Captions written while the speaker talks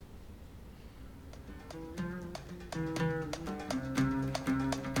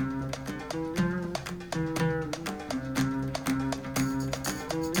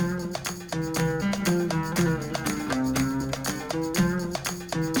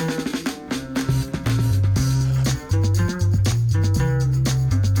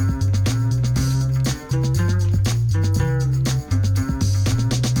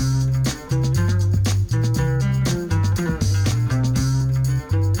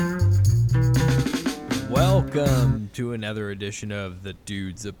Welcome to another edition of The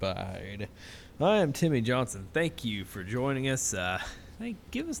Dudes Abide. I am Timmy Johnson. Thank you for joining us.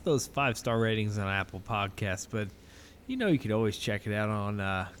 Give us those 5-star ratings on Apple Podcasts, but you know you can always check it out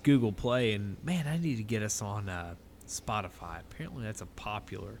on Google Play. And man, I need to get us on Spotify. Apparently, that's a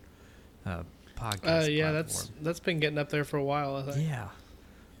popular podcast. Yeah, platform. that's been getting up there for a while, I think. Yeah,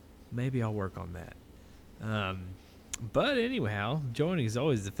 maybe I'll work on that. But anyhow, joining as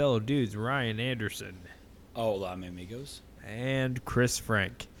always the fellow dudes Ryan Anderson. Hola, amigos. And Chris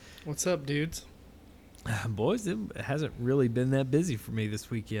Frank. What's up, dudes? Boys, it hasn't really been that busy for me this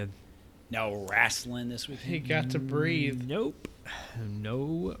weekend. No wrestling this weekend. He got to breathe. Nope.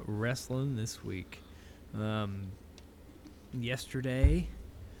 No wrestling this week. Yesterday,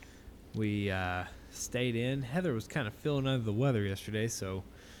 we stayed in. Heather was kind of feeling under the weather yesterday, so...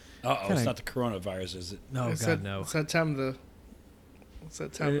 It's not the coronavirus, is it? No, It's God, that, no. It's that time of the... It's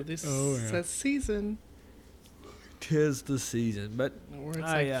that time of this that season. 'Tis the season, but... Where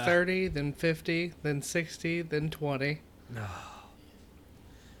it's 30, then 50, then 60, then 20. No.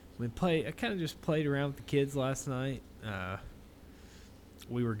 I kind of just played around with the kids last night. I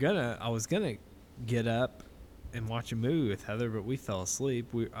was gonna get up and watch a movie with Heather, but we fell asleep.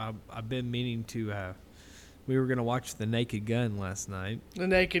 I've been meaning to. We were gonna watch The Naked Gun last night. The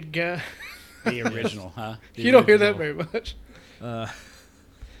Naked Gun. The original, huh? You don't hear that very much. Uh,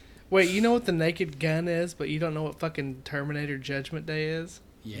 Wait, you know what The Naked Gun is, but you don't know what fucking Terminator Judgment Day is?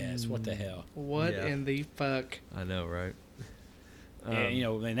 Yes, what the hell? What Yeah. in the fuck? I know, right? And,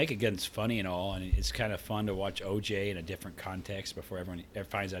 the Naked Gun's funny and all, and it's kind of fun to watch OJ in a different context before everyone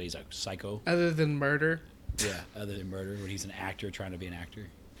finds out he's a psycho. Other than murder? Yeah, other than murder, when he's an actor trying to be an actor.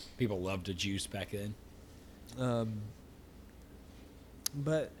 People loved the juice back then.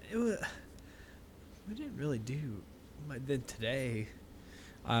 But we didn't really do. Then today,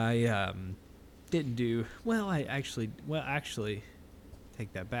 I didn't do well. Actually,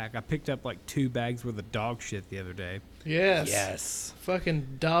 take that back. I picked up like 2 bags worth of dog shit the other day. Yes. Yes.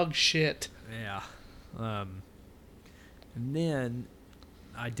 Fucking dog shit. Yeah. And then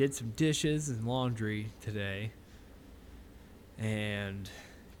I did some dishes and laundry today, and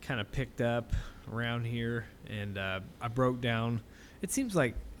kind of picked up around here, and I broke down. It seems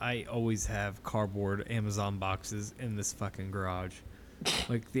like I always have cardboard Amazon boxes in this fucking garage.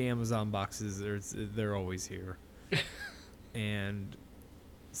 Like the Amazon boxes, they're always here. And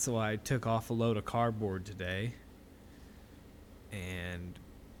so I took off a load of cardboard today and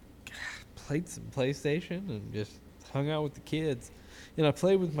played some PlayStation and just hung out with the kids. And I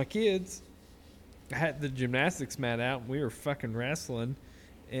played with my kids. I had the gymnastics mat out and we were fucking wrestling,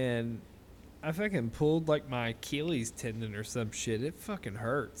 and I fucking pulled like my Achilles tendon or some shit. It fucking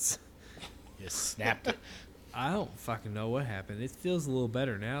hurts. You snapped it. I don't fucking know what happened. It feels a little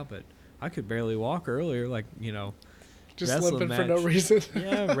better now, but I could barely walk earlier. Like, Just wrestling limping for no match. reason.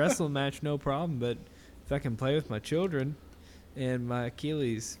 Yeah, wrestling match, no problem. But if I can play with my children and my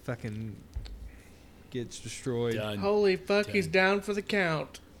Achilles fucking gets destroyed. Done. Holy fuck, Done. he's down for the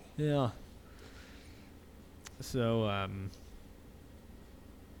count. Yeah. So,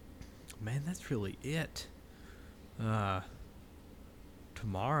 man, that's really it.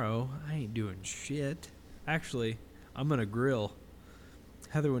 Tomorrow, I ain't doing shit. Actually, I'm gonna grill.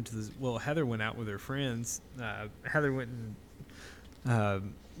 Heather went out with her friends. Heather went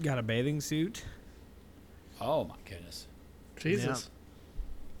and got a bathing suit. Oh, my goodness. Jesus.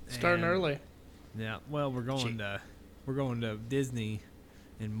 Starting And- early. Yeah. Well, we're going to Disney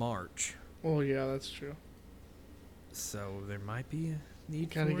in March, Well, yeah, that's true. so there might be a need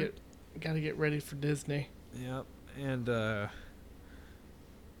Gotta for it. get ready for Disney. Yep. And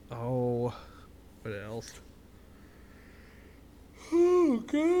what else? Oh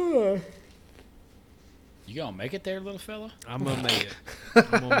god. You gonna make it there, little fella? I'm gonna make it. I'm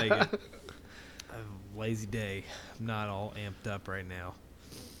gonna make it. A lazy day. I'm not all amped up right now.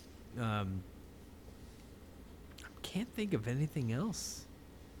 I can't think of anything else.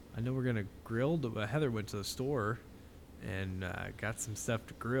 I know we're gonna grill. Heather went to the store and got some stuff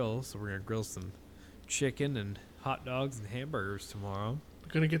to grill, so we're gonna grill some chicken and hot dogs and hamburgers tomorrow.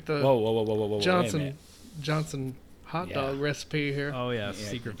 We're gonna get the Whoa. Wait a minute. Johnson hot dog recipe here. Oh yeah, Yeah,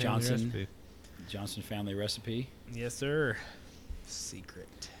 secret the family Johnson. recipe. Johnson family recipe. Yes, sir.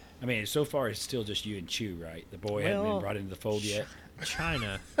 Secret. I mean, so far it's still just you and Chew, right? The boy hadn't Well, been brought into the fold yet.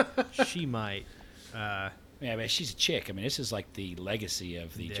 China, she might. Yeah, but she's a chick. I mean, this is like the legacy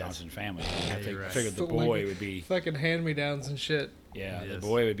of the Yes. Johnson family. Yeah, I think, you're right. figured the So, boy like, would be, Fucking hand-me-downs and shit. yeah, the Yes.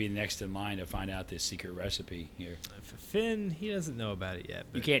 boy would be next in line to find out this secret recipe here. Finn, he doesn't know about it yet.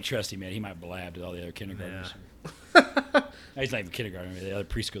 But You can't trust him, man. He might blab to all the other kindergartnens. Yeah. He's not even kindergarten, the other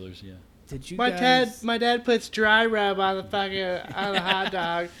preschoolers, yeah. Did you My guys? dad puts dry rub on the fucking on the hot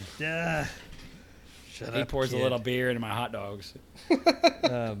dog. Yeah. Shut He up, pours kid. a little beer into my hot dogs.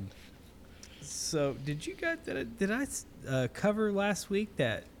 So did you guys? Did I cover last week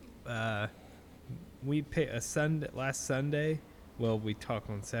that we pay a Sunday last Sunday? Well, we talk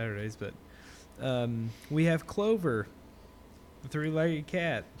on Saturdays, but we have Clover, the three-legged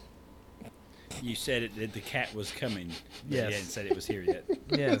cat. You said the cat was coming. But Yes. You hadn't said it was here yet.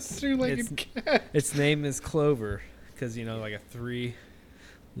 Yes, Three-legged cat. its name is Clover because like a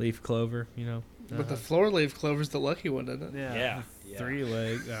three-leaf clover. But the floor-leaf clover's the lucky one, isn't it? Yeah. Three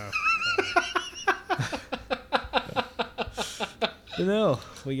legs. No,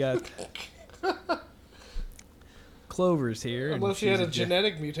 we got Clover's here. and Unless he had a she's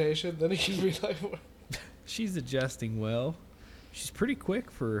genetic mutation, then he can be like. She's adjusting well. She's pretty quick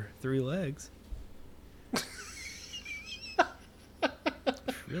for three legs.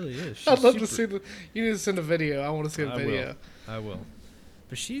 Really is. She's I'd love to super- see the. You need to send a video. I want to see a video. I will.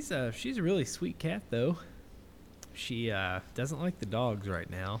 But she's a really sweet cat though. She doesn't like the dogs right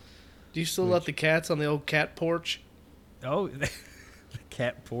now. Do you still let the cats on the old cat porch? Oh, the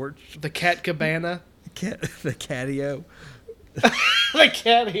cat porch, The cat cabana? the catio, The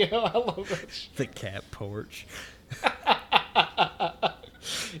catio. I love that shit. the cat porch.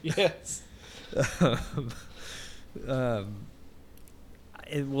 Yes.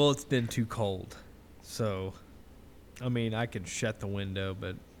 It's been too cold, so I mean I can shut the window,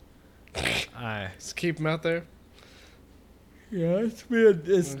 but Just keep them out there. it's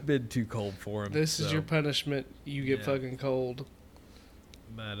been too cold for him. This is so. your punishment. You get Yeah. fucking cold.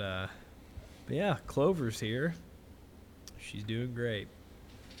 But yeah, Clover's here. She's doing great.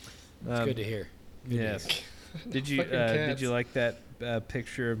 It's good to hear. Yes. Did you Fucking cats. like that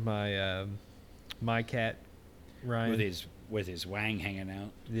picture of my cat, Ryan? With his wang hanging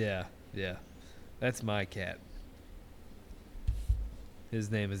out. Yeah. That's my cat. His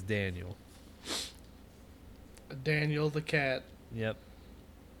name is Daniel. Daniel the cat. Yep.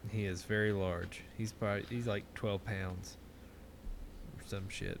 He is very large. He's like 12 pounds or some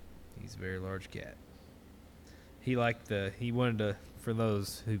shit. He's a very large cat. He wanted to, for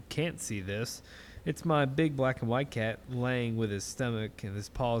those who can't see this, it's my big black and white cat laying with his stomach and his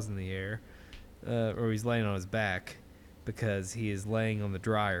paws in the air, or he's laying on his back because he is laying on the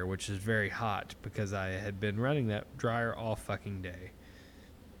dryer, which is very hot because I had been running that dryer all fucking day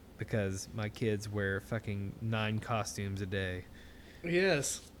because my kids wear fucking 9 costumes a day.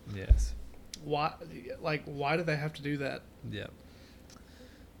 Yes. Yes. Why? Like, why do they have to do that? Yep.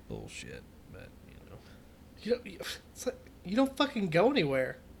 Bullshit, but It's like, you don't fucking go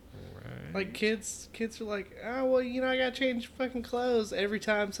anywhere. Right. Like kids are like, oh well, I gotta change fucking clothes every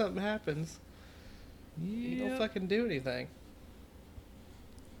time something happens. You don't Yep. fucking do anything.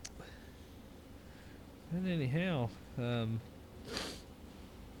 And anyhow,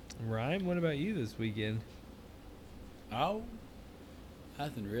 Ryan, what about you this weekend? Oh,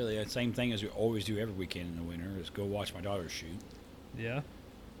 nothing really. Same thing as we always do every weekend in the winter is go watch my daughter shoot. Yeah.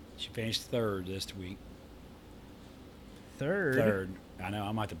 She finished third this week. Third. I know.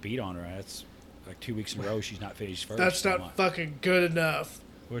 I'm about to beat on her. That's like 2 weeks in a row she's not finished first. That's I'm not like, fucking good enough.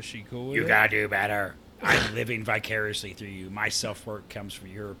 Was she cool with You it? gotta do better. I'm living vicariously through you. My self-work comes from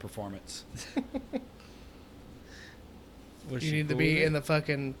your performance. Was You she need to cool be with in it? the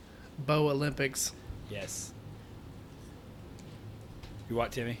fucking Bow Olympics. Yes. You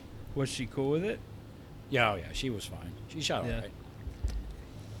what, Timmy? Was she cool with it? Yeah, she was fine. She shot Yeah. all right.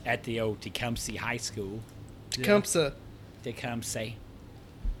 At the old Tecumseh High School. Tecumseh. Tecumseh.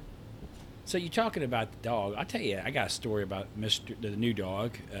 So you're talking about the dog. I'll tell you, I got a story about the new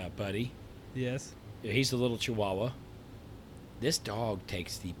dog, Buddy. Yes. He's a little Chihuahua. This dog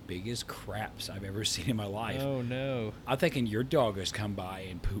takes the biggest craps I've ever seen in my life. Oh no. I'm thinking your dog has come by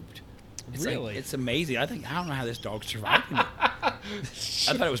and pooped. It's like- Really? it's amazing. I don't know how this dog's surviving it.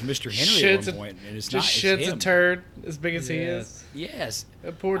 I thought it was Mr. Henry Shits at a- one point, and it's Just not. shits It's a him. turd as big as he is. Yes.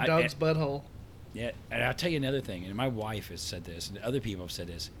 That poor I- dog's butthole. Yeah, and I'll tell you another thing, and my wife has said this, and other people have said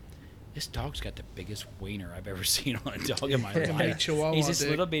this. This dog's got the biggest wiener I've ever seen on a dog in my Fucking big life. Chihuahua He's this dick.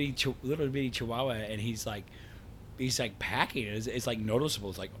 little bitty Chihuahua, and he's like packing. It's like noticeable.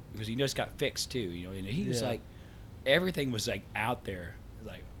 It's like because he just got fixed too, and he was Yeah. like everything was like out there.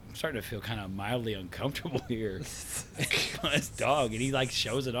 Like I'm starting to feel kind of mildly uncomfortable here on this dog, and he like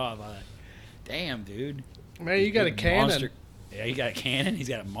shows it off. I'm like, damn, dude. Man, you got a Big cannon. monster- Yeah, he got a cannon. He's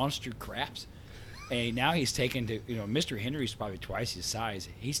got a monster craps. And now he's taken to, Mr. Henry's probably twice his size.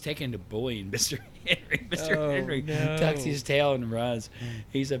 He's taken to bullying Mr. Henry. Mr. Oh, Henry no. tucks his tail and runs.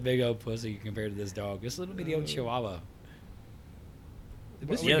 He's a big old pussy compared to this dog. This little bitty Oh. old Chihuahua.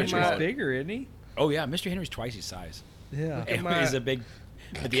 Mr. Yeah, Henry's Chihuahua. bigger, isn't he? Oh yeah, Mr. Henry's twice his size. Yeah. Am And I- is a big.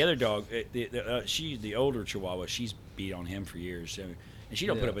 But the other dog, the older Chihuahua, she's beat on him for years. So, and she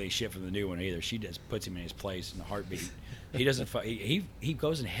don't put Yeah. up any shit from the new one either. She just puts him in his place in a heartbeat. He doesn't. He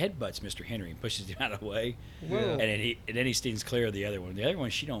goes and headbutts Mr. Henry and pushes him out of the way. Whoa. And then he stays clear of the other one. The other one,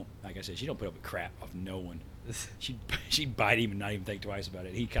 she don't. Like I said, she don't put up with crap off no one. She'd bite him and not even think twice about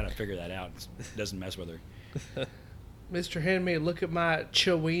it. He kind of figured that out. And doesn't mess with her. Mr. Henry, look at my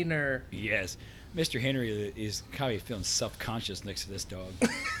chewiener. Yes, Mr. Henry is kind of feeling self-conscious next to this dog.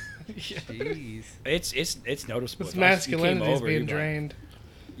 Jeez. It's noticeable. His If you came masculinity is over, being you'd be like- drained.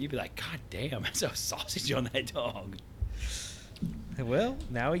 You'd be like, God damn, that's a sausage on that dog. Well,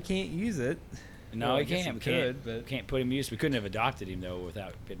 now he can't use it. No, Well, I he guess can't. he We could, but- can't put him used. We couldn't have adopted him though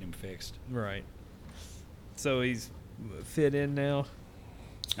without getting him fixed. Right. So he's fit in now.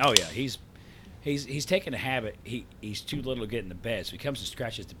 Oh yeah, he's taken a habit. He's too little to get in the bed, so he comes and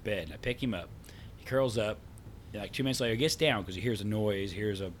scratches the bed. And I pick him up. He curls up. And like 2 minutes later, he gets down because he hears a noise,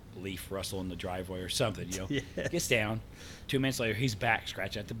 hears a leaf rustle in the driveway or something. You know, Yeah. gets down. 2 minutes later, he's back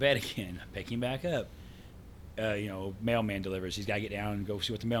scratching at the bed again. I pick him back up. Mailman delivers. He's got to get down and go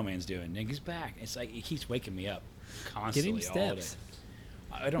see what the mailman's doing. Then he's back. It's like he keeps waking me up constantly. Get him all day. steps.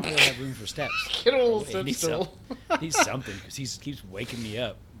 I don't really have room for steps. Get a little He step needs stool. Needs something because he keeps waking me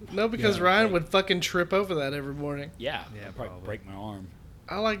up. No, because Yeah, Ryan okay. would fucking trip over that every morning. Yeah, Yeah, I'd probably probably. break my arm.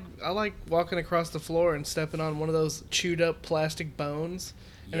 I like walking across the floor and stepping on one of those chewed up plastic bones,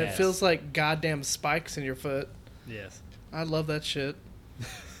 and it Yes. feels like goddamn spikes in your foot. Yes. I love that shit.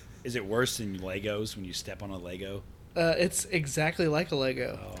 Is it worse than Legos when you step on a Lego? It's exactly like a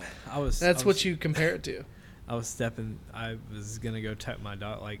Lego. Oh, That's what you compare it to. I was stepping. I was gonna go tuck my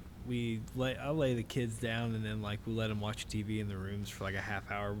dog. Like I lay the kids down, and then like we let them watch TV in the rooms for like a half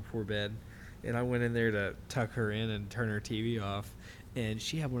hour before bed. And I went in there to tuck her in and turn her TV off, and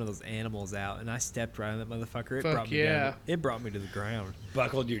she had one of those animals out, and I stepped right on that motherfucker. It Fuck brought me yeah. down. It brought me to the ground.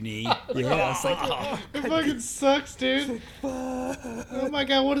 buckled your knee. Yeah, I was like, It fucking sucks, dude. Oh my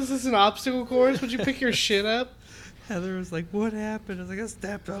god, what is this, an obstacle course? Would you pick your shit up? Heather was like, "What happened?" I was like, "I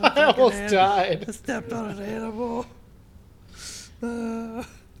stepped on. A I fucking almost animal. died. I stepped on an animal."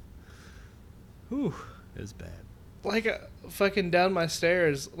 Whew, it was bad. Like fucking down my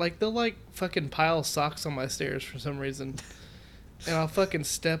stairs. Like they'll like fucking pile socks on my stairs for some reason. And I'll fucking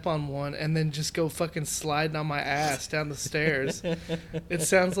step on one and then just go fucking sliding on my ass down the stairs. It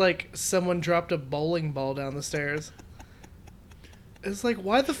sounds like someone dropped a bowling ball down the stairs. It's like,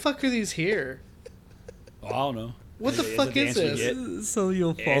 why the fuck are these here? Oh, I don't know. What the Is it fuck the is answer we this? get? So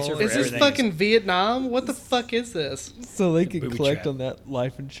you'll Answer fall. for Is this everything. fucking Vietnam? What the fuck is this? So they The can booby collect trap. on that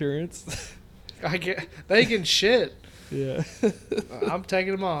life insurance. They can shit. Yeah. I'm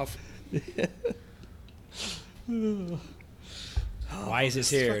taking them off. Why is this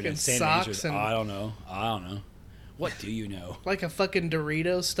here? And fucking then Sam socks answers, and- I don't know. I don't know. What do you know? Like a fucking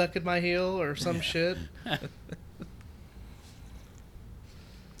Dorito stuck in my heel or some shit.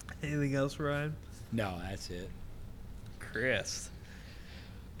 Anything else, Ryan? No, that's it. Chris.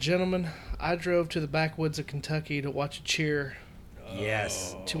 Gentlemen, I drove to the backwoods of Kentucky to watch a cheer,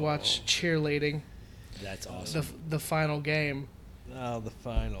 Yes, to watch cheerleading, that's awesome. the final game. Oh, the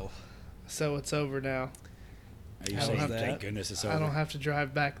final. So it's over now. Are you I don't saying have thank that. goodness it's over? I don't have to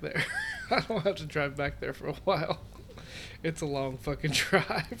drive back there. I don't have to drive back there for a while. It's a long fucking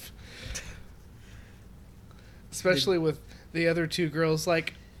drive. Especially with the other two girls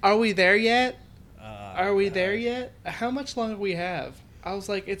like, are we there yet? Are we there yet? How much longer we have? I was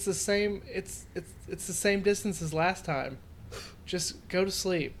like, it's the same. It's the same distance as last time. Just go to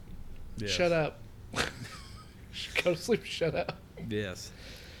sleep. Yes. Shut up. Go to sleep. Shut up. Yes.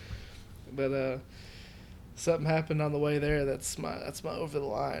 But something happened on the way there. That's my over the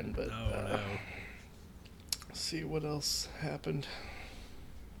line. But Oh no. let's see what else happened.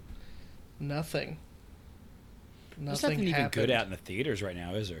 Nothing. There's Nothing nothing even happened. good out in the theaters right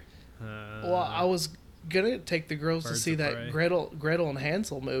now, is there? Well, I was gonna take the girls to Birds see of that Prey. Gretel and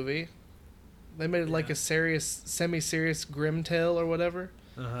Hansel movie. They made it like Yeah. a serious, semi-serious Grim Tale or whatever.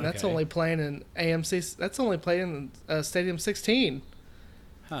 Uh-huh. And that's Okay. only playing in AMC. That's only playing in Stadium 16.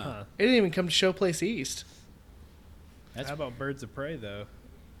 Huh. Huh. It didn't even come to Showplace East. That's, How about Birds of Prey though?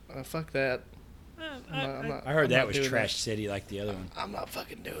 Fuck that. I'm not- I heard I'm that not was doing Trash City like the other one. I'm not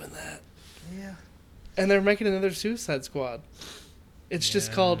fucking doing that. Yeah. And they're making another Suicide Squad. It's just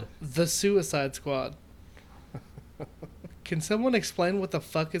Yeah. called The Suicide Squad. Can someone explain what the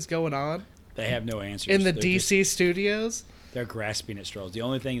fuck is going on They have no answers. in the They're DC studios? they're grasping at straws. The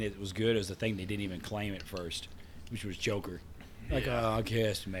only thing that was good is the thing they didn't even claim at first, which was Joker. Like, oh, I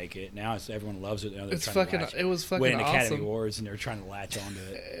guess make it. Now it's everyone loves it. Now they're It's trying fucking. to latch, It was fucking win Academy awesome. Awards, and they're trying to latch onto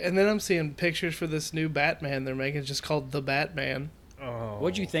it. And then I'm seeing pictures for this new Batman they're making, just called the Batman. Oh,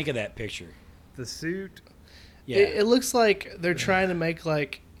 What'd you think of that picture? The suit. Yeah, It looks like they're trying to make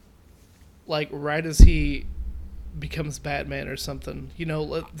like right as he becomes Batman or something. You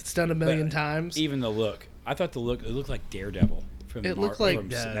know, it's done a million But times. even the look. I thought it looked like Daredevil from It looked like- from It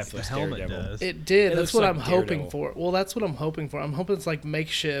does. Netflix The helmet Daredevil. does. It did. It That's looks what like I'm hoping Daredevil. for. Well, that's what I'm hoping for. I'm hoping it's like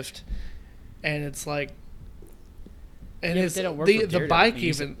makeshift, and it's like, and Yeah, but it's they don't work the with Daredevil. bike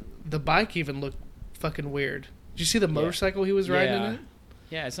You said- even the bike even looked fucking weird. Did you see the motorcycle he was riding in it?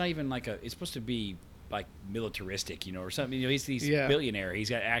 Yeah, it's not even like a. It's supposed to be like militaristic, you know, or something. You know, he's Yeah. billionaire. He's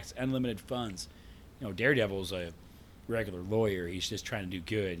got unlimited funds. You know, Daredevil's a regular lawyer. He's just trying to do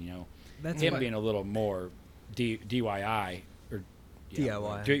good. You know, That's him what- being a little more DIY or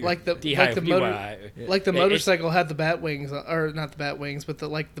DIY. Like the DIY. Like the It- motorcycle had the bat wings, or not the bat wings, but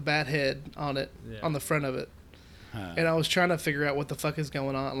the bat head on it, Yeah. on the front of it. Huh. And I was trying to figure out what the fuck is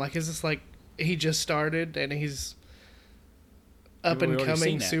going on. Like, is this like he just started and he's up We've and already coming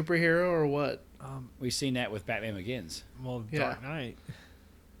seen that. superhero or what? We've seen that with Batman Begins. Well, Yeah. Dark Knight,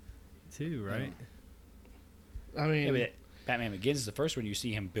 too, right? I mean, Yeah, but Batman Begins is the first one you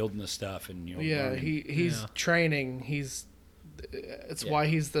see him building the stuff and you know. yeah, learning. he's Yeah. training. It's Yeah. why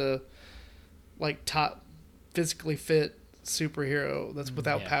he's the like top physically fit superhero that's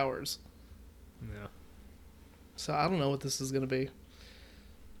without Yeah. powers. Yeah. So I don't know what this is gonna be.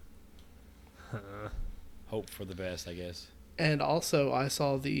 hope for the best, I guess. And also, I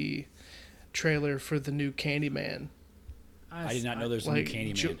saw the trailer for the new Candyman. I did not know there's a Like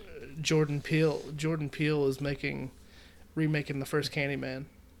new Candyman. Jordan Peele is remaking the first Candyman.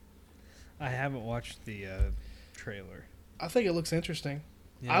 I haven't watched the trailer. I think it looks interesting.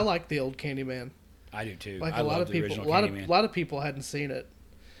 Yeah. I like the old Candyman. I do too. Like I a lot love of the people, original a lot Candyman. of people hadn't seen it.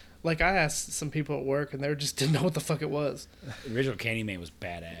 Like I asked some people at work, and they just didn't know what the fuck it was. The original Candyman was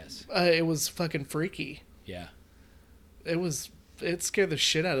badass. It was fucking freaky. Yeah. It scared the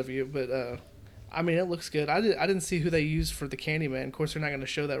shit out of you, but I mean, it looks good. I didn't see who they used for the Candyman. Of course, they're not going to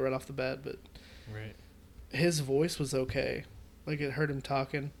show that right off the bat, but Right. his voice was okay. Like it heard him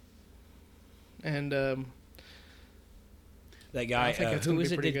talking, and That guy, I think it's who gonna was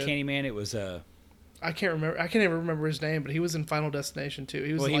be it pretty did good. Candyman? It was I can't remember. I can't even remember his name, but he was in Final Destination too.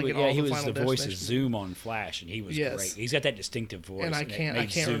 He was like in all he the was Final the voice of Destination. Zoom on Flash, and he was Yes. great. He's got that distinctive voice, And I it can't made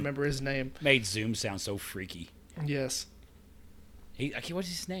Zoom, Zoom, remember his name. Made Zoom sound so freaky. Yes. What's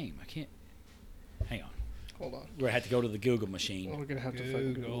his name? I can't. Hang on. Hold on. We're gonna have to go to the Google machine. We're gonna have to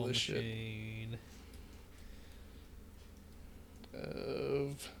fucking Google this shit. machine.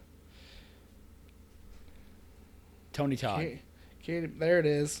 Of Tony Todd. there it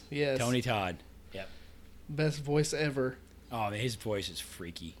is. Yes. Tony Todd. Yep. Best voice ever. Oh man, his voice is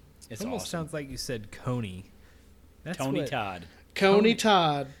freaky. It's It almost awesome. sounds like you said Coney. That's Tony what, Todd. Coney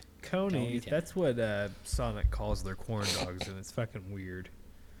Todd. Coney. Tony Todd. That's what Sonic calls their corn dogs, and it's fucking weird.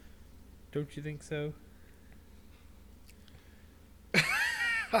 Don't you think so?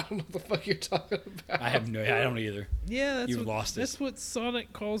 I don't know what the fuck you're talking about. I have no. I don't either. Yeah, that's You've what, lost That's us. what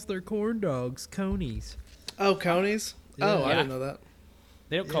Sonic calls their corn dogs, conies. Oh, Coney's? Oh, I Yeah. didn't know that.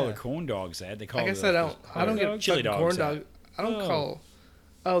 They don't call Yeah. their corn dogs that. They call. I guess the- I don't. I don't the get chili fucking dogs corn that. dog. I don't Oh. call.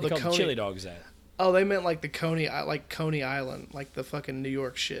 Oh, They the call Coney. chili dogs that. Oh, they meant like the Coney, like Coney Island, like the fucking New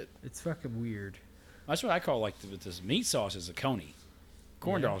York shit. It's fucking weird. That's what I call like this meat sauce is a coney.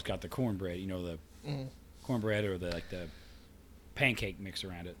 Corn Yeah. dogs got the cornbread. You know the cornbread or the pancake mix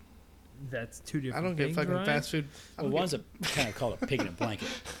around it. That's two different I don't get things, fucking Ryan? fast food. I Well, don't one's get, a kind of called a pig in a blanket.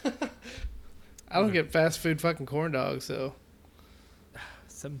 I don't get fast food fucking corn dogs, so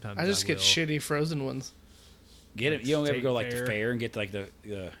Sometimes I just get will. shitty frozen ones. Get it? You don't ever State go like fair. the fair and get like the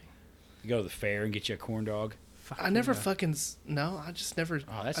you go to the fair and get you a corn dog. Fucking I never no. fucking no. I just never.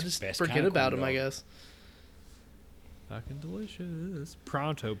 Oh, that's I the just best forget kind of about corn them. I dog. guess. Fucking delicious.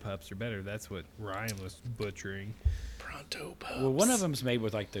 Pronto pups are better. That's what Ryan was butchering. Pronto pups. Well, one of them's made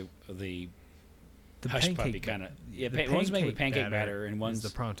with like the The hush puppy pancake- kind of. Yeah, the one's made with pancake batter and is one's the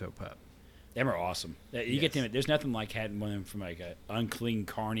pronto pup. them are awesome. You get Yes. them. There's nothing like having one of them from like a unclean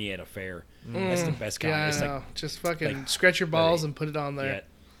carny at a fair. That's the best kind. Yeah, It's I like know. Just fucking like- scratch your balls they- and put it on yeah, there.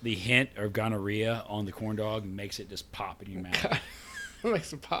 the hint of gonorrhea on the corn dog makes it just pop in your mouth.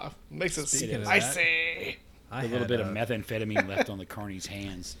 Makes it pop. Makes it Speaking of spicy. I A little had, bit of methamphetamine left on the carny's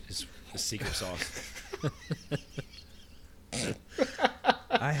hands is the secret sauce.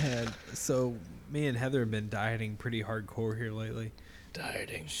 I had so me and Heather have been dieting pretty hardcore here lately.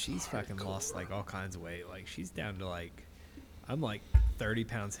 Dieting. She's fucking lost like all kinds of weight. Like she's down to like I'm like 30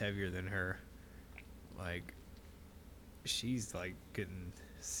 pounds heavier than her. Like she's like getting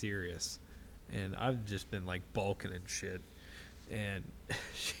serious, and I've just been like bulking and shit. And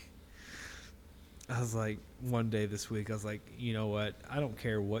I was like, one day this week, I was like, you know what? I don't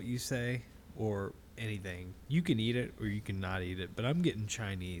care what you say or anything. You can eat it or you can not eat it, but I'm getting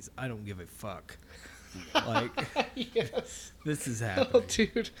Chinese. I don't give a fuck. Like, Yes. this is Oh, happening.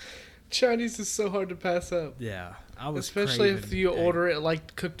 dude. Chinese is so hard to pass up. Yeah, I was Especially if craving you egg- order it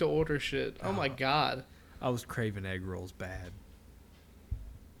like cook to order shit. Oh my god. I was craving egg rolls bad.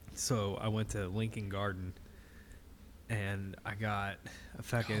 So I went to Lincoln Garden, and I got a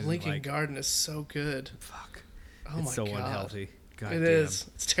fucking Lincoln like, Garden is so good. fuck. Oh It's my so god. unhealthy. God It damn. is.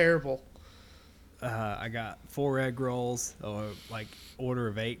 It's terrible. I got 4 egg rolls, or like order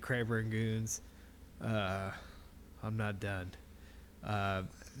of 8 crab rangoons. I'm not done.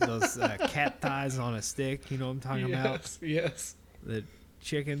 Those cat thighs on a stick, you know what I'm talking about? Yes. The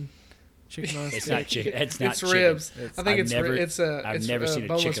chicken on a It's stick. not chicken. It's not It's chicken. ribs. It's- I think I've it's never- it's I've never seen a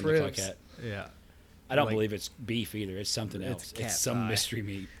boneless chicken look like ribs. that. Yeah. I don't Like- believe it's beef either. It's something It's else. cat It's some thigh. mystery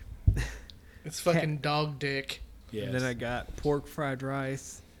meat. It's fucking dog dick. Yes. And then I got pork fried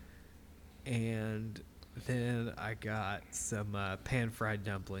rice, and then I got some pan fried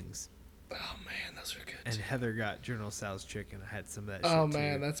dumplings. Oh man, those are good. And too. Heather got General Tso's chicken. I had some of that Oh shit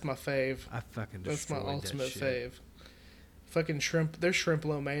man, too. that's my fave. I fucking That's my destroyed that ultimate shit. fave. Fucking shrimp. Their shrimp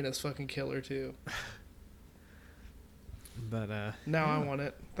lo mein is fucking killer too. But Now I yeah. want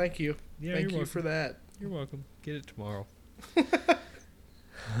it. Thank you. Yeah, Thank you're you welcome. for that. You're welcome. Get it tomorrow.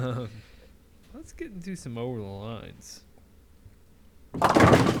 Let's get into some over the lines.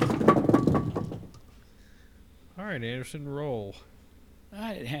 All right, Anderson, roll.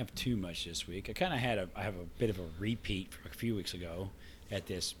 I didn't have too much this week. I kind of I have a bit of a repeat from a few weeks ago at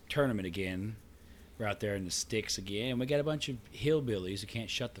this tournament again. We're out there in the sticks again. We got a bunch of hillbillies who can't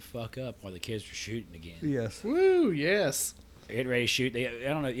shut the fuck up while the kids are shooting again. Yes. Woo, yes. They're getting ready to shoot. I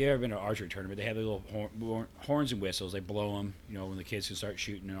don't know. You ever been to an archery tournament? They have the little horns and whistles. They blow them, when the kids can start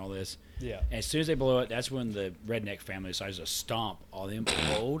shooting and all this. Yeah. And as soon as they blow it, that's when the redneck family decides to stomp all them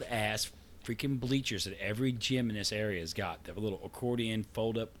old ass freaking bleachers that every gym in this area has got. They have a little accordion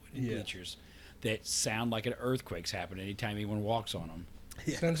fold up wooden Yeah. bleachers that sound like an earthquake's happening anytime anyone walks on them.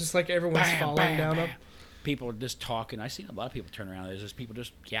 Sounds just like everyone's falling down them. People are just talking. I've seen a lot of people turn around. There's just people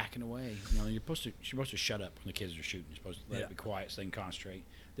just yakking away. You're supposed to shut up when the kids are shooting. You're supposed to let Yeah. it be quiet so they can concentrate.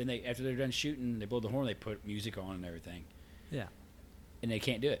 Then after they're done shooting, they blow the horn. They put music on and everything, Yeah. and they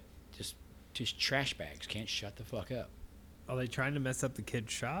can't do it. Just trash bags can't shut the fuck up. Are they trying to mess up the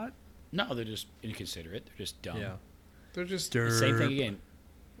kid's shot? No, they're just inconsiderate. They're just dumb. Yeah. They're just It's the same thing again.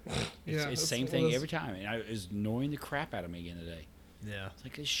 yeah. It's the same thing every time, and it was annoying the crap out of me again today. Yeah. It's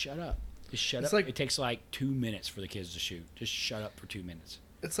like, just shut up. Just shut It's up. like- It takes like 2 minutes for the kids to shoot. Just shut up for 2 minutes.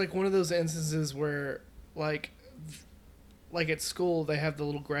 It's like one of those instances where like at school they have the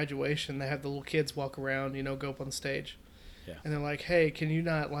little graduation. They have the little kids walk around, go up on stage. Yeah. And they're like, "Hey, can you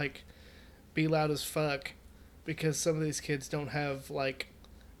not like be loud as fuck?" Because some of these kids don't have like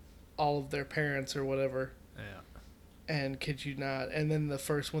all of their parents or whatever. Yeah. And kid you not. And then the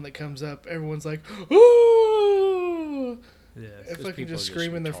first one that comes up, everyone's like, "Ooh!" Yeah. If Those fucking people are just just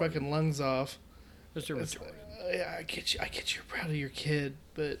screaming their retarded. fucking lungs off. Those are It's- retarded. Yeah, I get you're proud of your kid,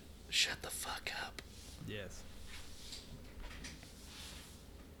 but shut the fuck up. Yes.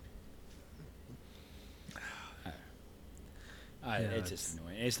 Yeah, It's just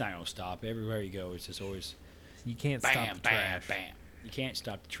annoying. It's not gonna stop. Everywhere you go, it's just always You can't bam, stop the bam, trash. bam. You can't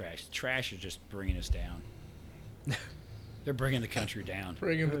stop the trash. The trash is just bringing us down. They're bringing the country down.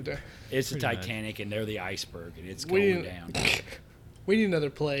 Bring him down. It's the Pretty much. Titanic, and they're the iceberg, and it's We going need- down. We need another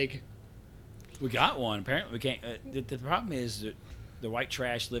plague. We got one. Apparently, we can't. The problem is that the white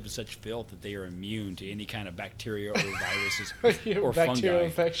trash live in such filth that they are immune to any kind of bacteria or viruses or Bacterial fungi.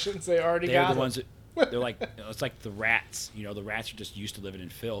 infections, they already They're got the them. ones that they're like. It's like the rats. The rats are just used to living in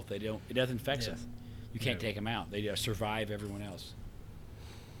filth. They don't. It doesn't affect Yes. them. You can't No. take them out. They survive everyone else.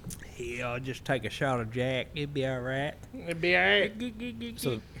 Yeah, I'll just take a shot of Jack. It'd be all right. It'd be alright.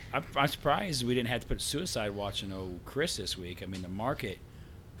 So I'm surprised we didn't have to put suicide watch on old Chris this week. I mean, the market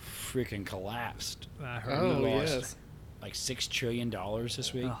freaking collapsed. I heard Oh, we lost yes. like $6 trillion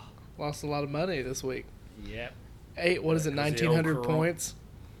this week. Oh. Lost a lot of money this week. Yep. What is it, Because the old 1,900 corona- points?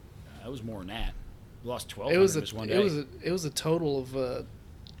 It was more than that. We lost It 1,200 was this one it day. was it was a total of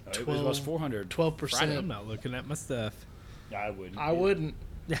It was lost 400. 12%. I'm not looking at my stuff. I wouldn't. I wouldn't.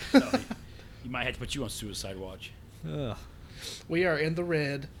 No, you might have to put you on suicide watch. Ugh, We are in the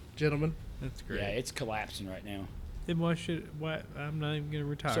red, gentlemen. that's great. Yeah, it's collapsing right now. Then why should why? I'm not even gonna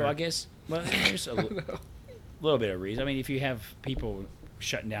retire. So I guess there's a little bit of reason. I mean, if you have people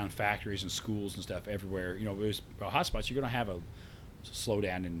shutting down factories and schools and stuff everywhere. You know, there's hotspots. You're going to have a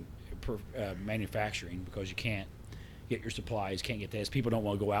slowdown in manufacturing because you can't get your supplies, can't get this. People don't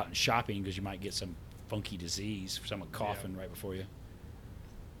want to go out and shopping because you might get some funky disease, someone coughing right before you.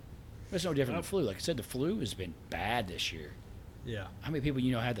 It's no different than the flu. Like I said, the flu has been bad this year. Yeah. How many people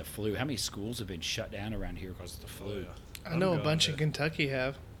had the flu? How many schools have been shut down around here because of the flu? Oh, yeah. I know a bunch in Kentucky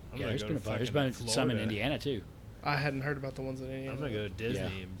have. Yeah, there's been a bunch. There's been some in Indiana too. I hadn't heard about the ones in Indiana. I'm gonna go to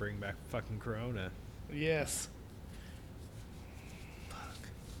Disney and bring back fucking Corona. Yes.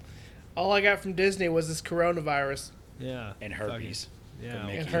 All I got from Disney was this coronavirus Yeah. And herpes. Yeah.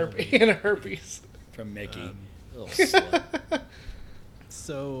 Mickey. and herpes. From Mickey. Little Um, slut.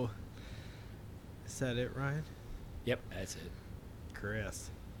 So, is that it, Ryan? Yep, that's it. Chris.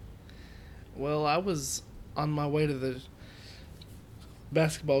 Well, I was on my way to the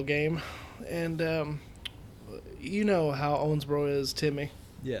basketball game, and you know how Owensboro is, Timmy.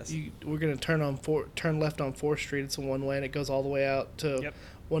 Yes. We're gonna turn left on 4th Street. It's a one way, and it goes all the way out to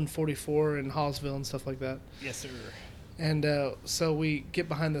 144 in Hallsville and stuff like that. Yes, sir. And so we get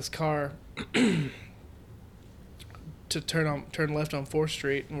behind this car to turn left on 4th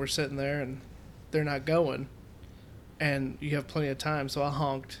Street, and we're sitting there, and they're not going. And you have plenty of time, so I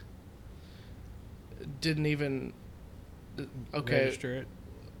honked. Didn't even Register it.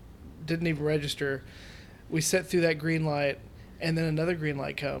 Didn't even register. We sit through that green light, and then another green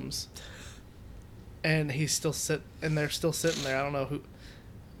light comes, and they're still sitting there. I don't know who.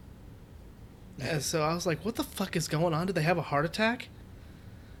 And so I was like, "What the fuck is going on? Did they have a heart attack?"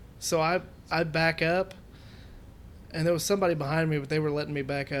 So I back up, and there was somebody behind me, but they were letting me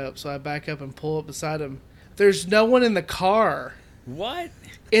back up. So I back up and pull up beside them. There's no one in the car. What?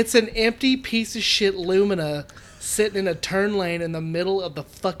 It's an empty piece of shit Lumina sitting in a turn lane in the middle of the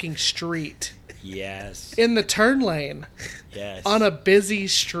fucking street. Yes. In the turn lane. Yes. On a busy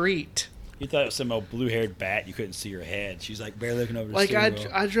street. You thought it was some old blue-haired bat. You couldn't see her head. She's like barely looking over the Like steering wheel.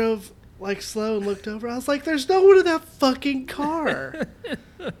 I drove like slow and looked over. I was like, "There's no one in that fucking car."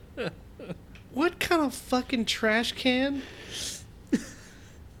 What kind of fucking trash can?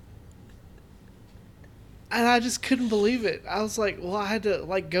 And I just couldn't believe it. I was like, well, I had to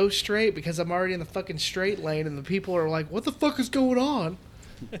like go straight because I'm already in the fucking straight lane, and the people are like, "What the fuck is going on?"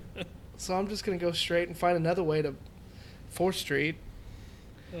 So I'm just gonna go straight and find another way to 4th Street.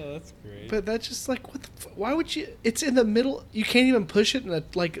 Oh, that's great. But that's just like, what the why would you? It's in the middle. You can't even push it in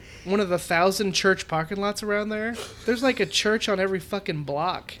like one of the 1,000 church parking lots around there. There's like a church on every fucking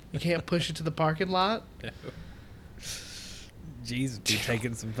block. You can't push it to the parking lot. Jesus be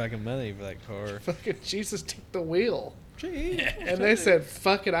taking some fucking money for that car. Fucking Jesus took the wheel. Gee. And they said,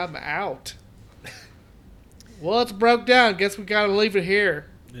 "Fuck it, I'm out." Well, it's broke down. Guess we gotta leave it here.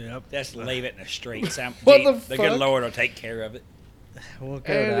 Yep. Just leave it in a straight sound. What the The good fuck? Lord will take care of it. We'll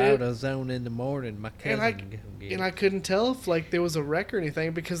go And to AutoZone in the morning. My cousin And I can go get and it. I couldn't tell if like there was a wreck or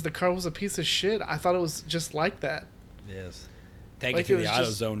anything because the car was a piece of shit. I thought it was just like that. Yes. Take Like it to it the was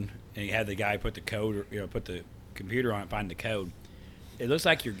just- AutoZone, and you had the guy put the code, put the computer on it, find the code. It looks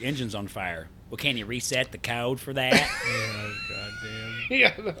like your engine's on fire. Well, can you reset the code for that? Oh, goddamn.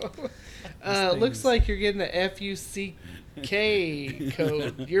 Yeah, no. Looks thing's- like you're getting a FUCK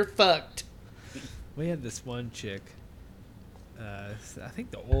code. You're fucked. We had this one chick. I think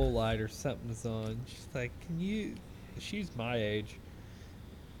the oil light or something was on. She's like, she's my age.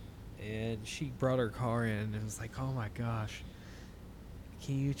 And she brought her car in and was like, "Oh my gosh.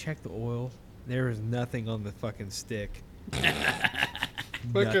 Can you check the oil?" There was nothing on the fucking stick.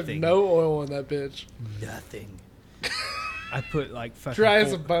 Look at Nothing. no oil on that bitch. Nothing. I put like fucking Dry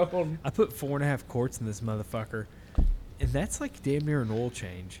as a bone. I put 4.5 quarts in this motherfucker, and that's like damn near an oil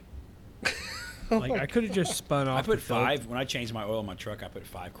change. Like I could have just spun off. I put the filter. 5. When I change my oil in my truck, I put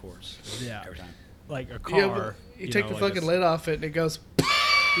 5 quarts. Yeah. Every time. Like a car. Yeah, but you take the like fucking lid off it and it goes.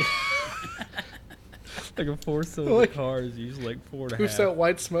 Like a 4-cylinder Like- car is usually like 4.5. Who's that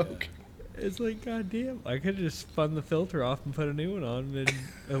white smoke? It's like goddamn. I could have just spun the filter off and put a new one on, and then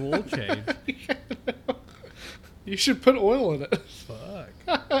an oil change. You should put oil in it Fuck.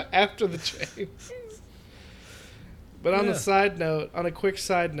 after the change. But on Yeah. a quick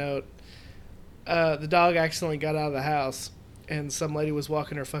side note, the dog accidentally got out of the house, and some lady was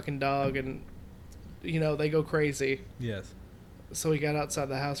walking her fucking dog, and they go crazy. Yes. So he got outside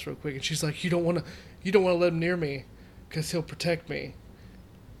the house real quick, and she's like, "You don't want to let him near me, because he'll protect me."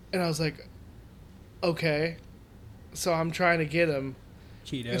 And I was like, "Okay." So I'm trying to get him,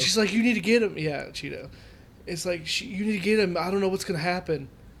 Cheeto. and she's like, "You need to get him." Yeah, Cheeto. It's like, "You need to get him. I don't know what's gonna happen."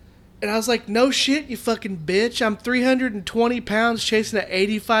 And I was like, "No shit, you fucking bitch. I'm 320 pounds chasing an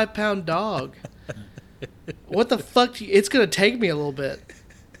 85-pound dog. What the fuck? It's going to take me a little bit.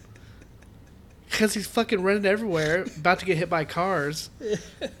 Because he's fucking running everywhere, about to get hit by cars.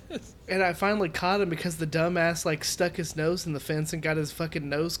 And I finally caught him because the dumbass, like, stuck his nose in the fence and got his fucking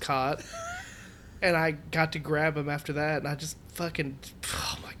nose caught. And I got to grab him after that, and I just fucking...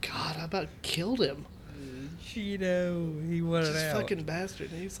 Oh, my God, I about killed him. Cheeto, he wanted This out. fucking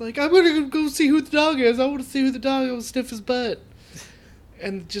bastard. And he's like, I'm going to go see who the dog is. I want to see who the dog is. I want to sniff his butt.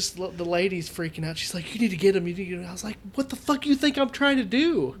 And just the lady's freaking out. She's like, you need to get him. You need to get him. I was like, what the fuck you think I'm trying to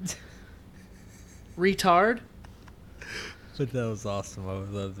do? Retard. But that was awesome. I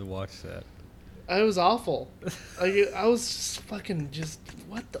would love to watch that. It was awful. I was just fucking just,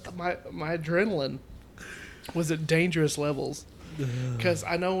 what the, my adrenaline was at dangerous levels. Because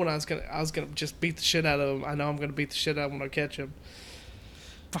I know when I was gonna just beat the shit out of him. I know I'm gonna beat the shit out of him when I catch him.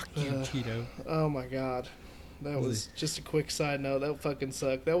 Fuck you, Cheeto. Oh my God. That was just a quick side note. That fucking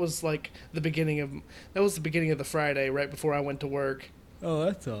sucked. That was like the beginning of the Friday right before I went to work. Oh,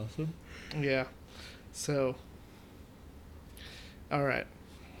 that's awesome. Yeah. So. All right.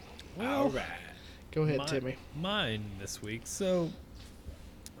 All right. Go ahead, Timmy. Mine this week. So,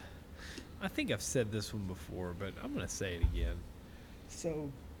 I think I've said this one before, but I'm going to say it again. So,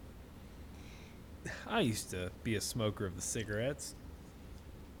 I used to be a smoker of the cigarettes.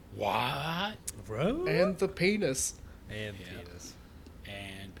 What? Bro? And the penis. And Yeah. penis.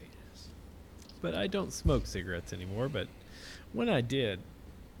 And penis. But I don't smoke cigarettes anymore. But when I did,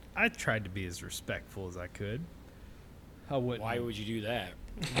 I tried to be as respectful as I could. I wouldn't. Why would you do that?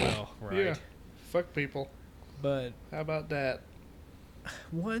 Well, right. Yeah. Fuck people. But How about that?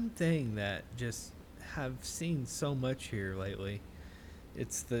 one thing that just have seen so much here lately,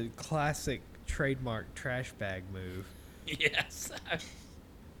 it's the classic trademark trash bag move. Yes.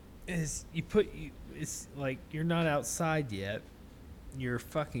 Is it's like you're not outside yet. You're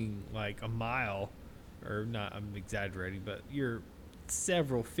fucking like a mile, or not, I'm exaggerating, but you're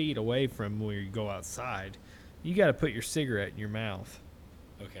several feet away from where you go outside. You got to put your cigarette in your mouth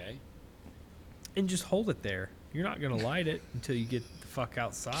Okay. and just hold it there. You're not going to light it until you get the fuck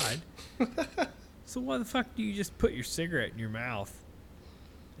outside. So why the fuck do you just put your cigarette in your mouth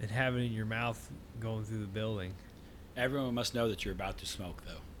and have it in your mouth going through the building? Everyone must know that you're about to smoke,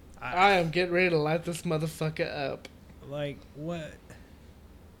 though. I am getting ready to light this motherfucker up. Like, what?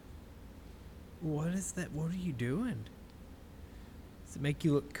 What is that? What are you doing? Does it make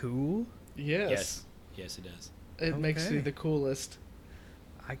you look cool? Yes. Yes, it does. It makes Okay. you the coolest.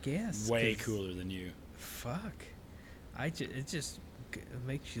 I guess. Way 'cause cooler than you. Fuck. It just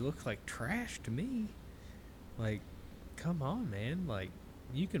makes you look like trash to me. Like, come on, man. Like,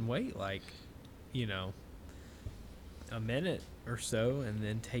 you can wait, like, a minute or so and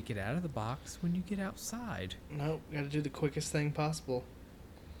then take it out of the box when you get outside. Nope. Got to do the quickest thing possible.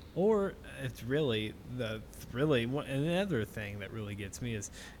 Or it's really another thing that really gets me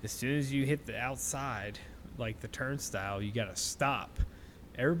is as soon as you hit the outside, like the turnstile, you gotta stop.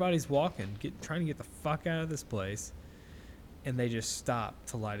 Everybody's walking, trying to get the fuck out of this place, and they just stop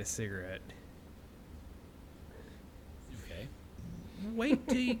to light a cigarette. Okay. Wait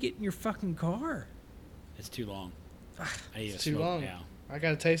till you get in your fucking car. It's too long. I need to It's too smoke long. now. I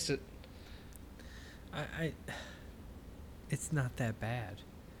got to taste it. It's not that bad.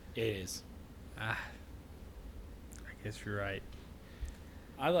 It is. I guess you're right.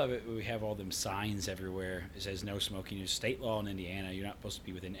 I love it when we have all them signs everywhere. It says no smoking. There's state law in Indiana. You're not supposed to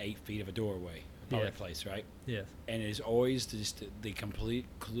be within 8 feet of a doorway, a public Yeah. place, right? Yes. And it is always just the complete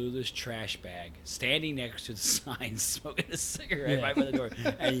clueless trash bag standing next to the sign, smoking a cigarette Yeah. right by the door,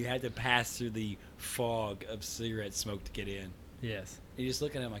 and you had to pass through the fog of cigarette smoke to get in. Yes. You just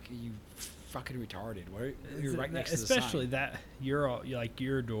look at him like you fucking retarded. You're right next to the Especially sign. that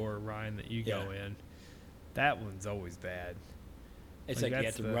your door, Ryan, that you go in. That one's always bad. It's like, like you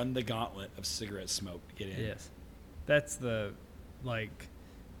have that's to run the gauntlet of cigarette smoke to get in. Yes. That's the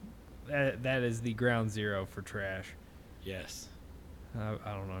that is the ground zero for trash. Yes. I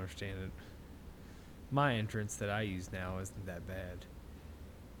don't understand it. My entrance that I use now isn't that bad.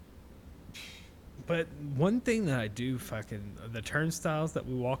 But one thing that I do the turnstiles that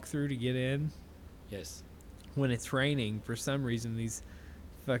we walk through to get in, Yes. when it's raining, for some reason these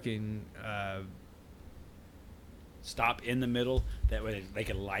fucking Stop in the middle. That way they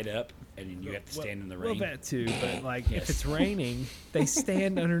can light up, and then you have to stand in the rain. Well, that too, but like Yes. if it's raining, they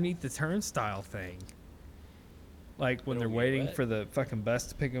stand underneath the turnstile thing. Like when It'll they're get waiting wet. for the fucking bus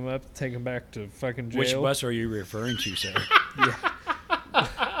to pick them up, take them back to fucking jail. Which bus are you referring to, sir?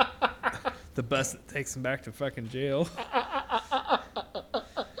 The bus that takes them back to fucking jail. The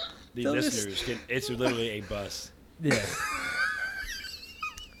They'll just- listeners, it's literally a bus. Yeah.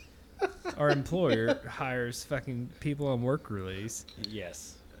 our employer hires fucking people on work release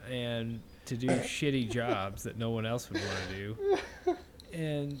Yes. and to do shitty jobs that no one else would want to do,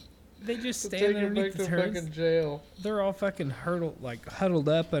 and they just Take stand her underneath back the to turns. fucking jail. They're all fucking huddled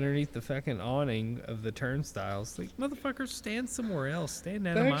up underneath the fucking awning of the turnstiles. Like, motherfuckers, stand somewhere else. Stand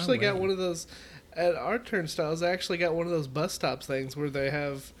out of They my actually got way. one of those at our turnstiles. They actually got one of those bus stops things where they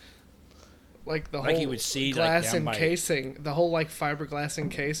have like the Like whole you would see, like, glass down by- encasing, the whole like fiberglass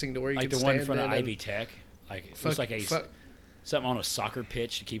encasing to where you Like can the one in stand front of in and Ivy Tech. Like it fuck- looks like fuck- something on a soccer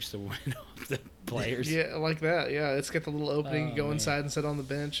pitch that keeps the wind off the players. Yeah, like that. Yeah, it's got the little opening. You Oh, go man. inside and sit on the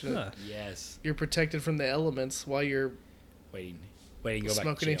bench. And Huh. Yes. you're protected from the elements while you're Waiting to go back to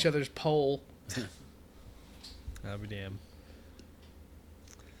smoking jail. each other's pole. I'll be damned.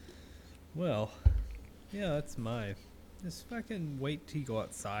 Well, yeah, that's my. Just fucking wait till you go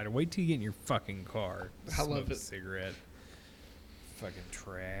outside, or wait till you get in your fucking car. I love smoke a it. cigarette. Fucking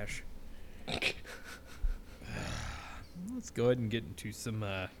trash. Let's go ahead and get into some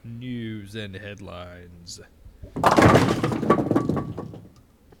news and headlines.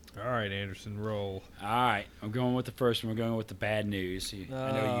 All right, Anderson, roll. All right, I'm going with the first one. We're going with the bad news. I know you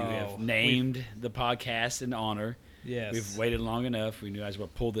Oh, have named the podcast in honor. Yes. We've waited long enough. We knew I was going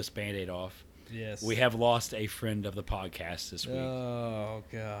to pull this Band-Aid off. Yes. We have lost a friend of the podcast this week. Oh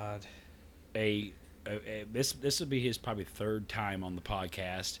God. This will be his probably third time on the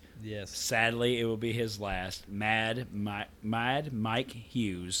podcast. Yes. Sadly, it will be his last. Mad Mike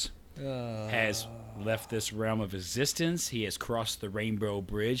Hughes has left this realm of existence. He has crossed the Rainbow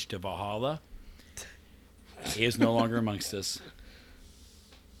Bridge to Valhalla. He is no longer amongst us.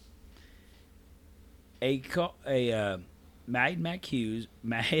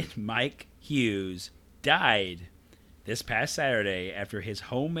 Mad Mike Hughes died this past Saturday after his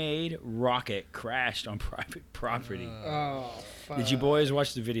homemade rocket crashed on private property. Oh, fuck. Did you boys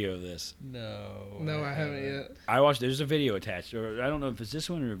watch the video of this? No. No, I haven't yet. I watched. There's a video attached, or I don't know if it's this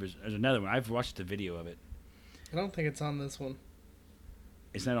one or if there's another one. I've watched the video of it. I don't think it's on this one.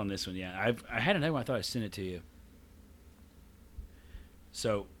 It's not on this one. Yeah, I had another one. I thought I sent it to you.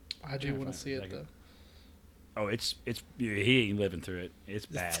 So, I do Trying to want find to see a it though. second. He ain't living through it. It's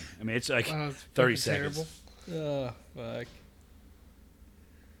bad. I mean, it's like Oh, it's 30 fucking seconds. terrible. Oh fuck.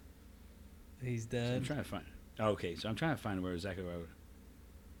 He's So I'm done. trying to find. Okay, so I'm trying to find exactly where I would.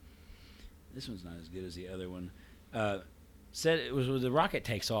 This one's not as good as the other one. Said it was when the rocket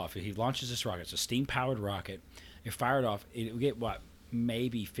takes off. He launches this rocket. It's a steam-powered rocket. It fired off. It will get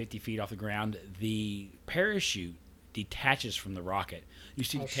maybe 50 feet off the ground. The parachute detaches from the rocket. You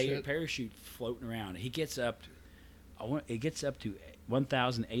see Oh, the shit. parachute floating around. He gets up. It gets up to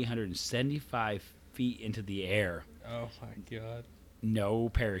 1,875 feet into the air. Oh my god. No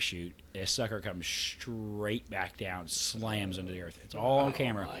parachute. This sucker comes straight back down, slams into the earth. It's all on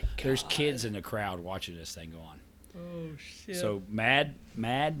camera. my There's God. kids in the crowd watching this thing go on. Oh shit. So Mad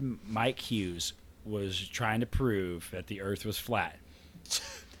Mike Hughes was trying to prove that the Earth was flat.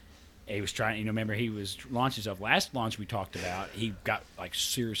 He was trying. Remember he was launching himself. Last launch we talked about, he got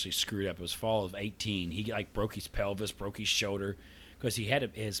seriously screwed up. It was fall of 18. He broke his pelvis, broke his shoulder, because he had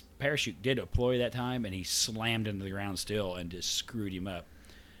his parachute did deploy that time, and he slammed into the ground still and just screwed him up.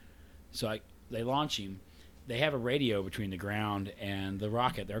 So they launch him. They have a radio between the ground and the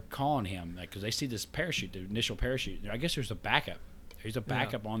rocket. They're calling him because they see this parachute, the initial parachute. I guess there's a backup. There's a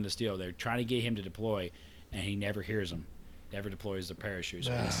backup on this deal. They're trying to get him to deploy, and he never hears them. Never deploys the parachute.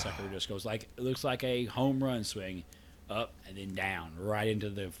 So this sucker just goes it looks like a home run swing, up and then down, right into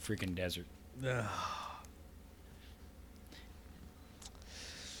the freaking desert.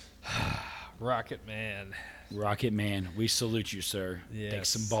 Rocket Man. Rocket Man, we salute you, sir. Take Yes.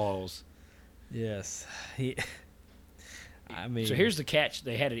 some balls. Yes. I mean. So here's the catch.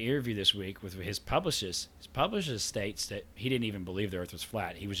 They had an interview this week with his publicist. His publicist states that he didn't even believe the Earth was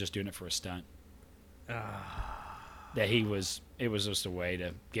flat. He was just doing it for a stunt. That it was just a way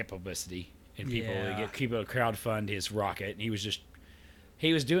to get publicity and people Yeah. to get people to crowdfund his rocket. And he was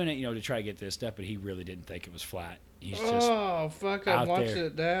doing it, to try to get this stuff, but he really didn't think it was flat. He's just. Oh, fuck, I'm out watching there.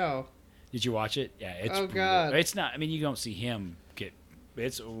 it now. Did you watch it? Yeah, it's. Oh, brutal. God. It's not. I mean, you don't see him get.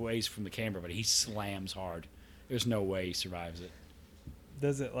 It's a ways from the camera, but he slams hard. There's no way he survives it.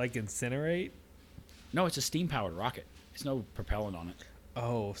 Does it incinerate? No, it's a steam-powered rocket. There's no propellant on it.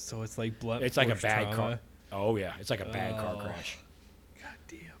 Oh, so it's like blunt. It's like a force bad trauma. car. Oh yeah, it's like a bad car Oh. crash. God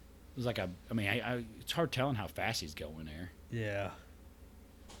damn. It was like it's hard telling how fast he's going there. Yeah.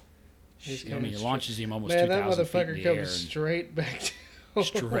 He's I coming mean, it straight- launches him almost Man, that 2,000 feet in motherfucker the air comes and straight back down.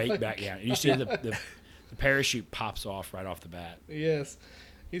 straight back down. And you see the parachute pops off right off the bat. Yes.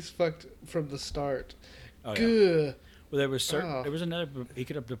 He's fucked from the start. Oh, yeah. Good. Well, there was Oh. there was another. He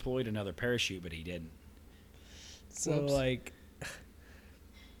could have deployed another parachute, but he didn't. So Whoops. like,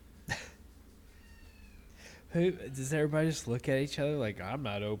 who does everybody just look at each other like I'm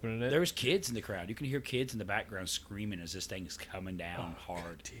not opening it? There was kids in the crowd. You can hear kids in the background screaming as this thing is coming down Oh,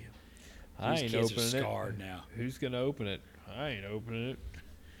 hard. I These ain't kids are opening scarred it. now. Who's gonna open it? I ain't opening it.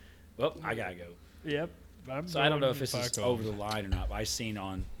 Well, I gotta go. Yep. So I don't know if going this is back over on. the line or not. But I seen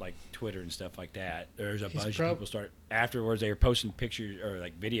on like Twitter and stuff like that. There's a He's bunch prob- of people start afterwards. They were posting pictures or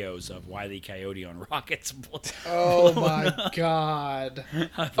like videos of Wile E. Coyote on rockets. Oh my god.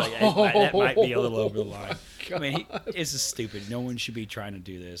 I was like, that might be a little over the Oh line. my I mean, God. this is stupid. No one should be trying to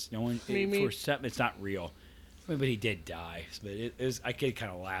do this. No one Me. for something it's not real. I mean, but he did die. But it was I could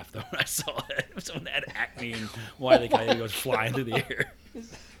kind of laugh though when I saw it. It was when that Acme and Wile E. Coyote goes flying through the air.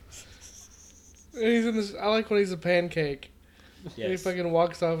 And he's in this. I like when he's a pancake. And he Yes. fucking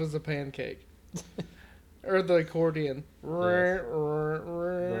walks off as a pancake. Or the accordion.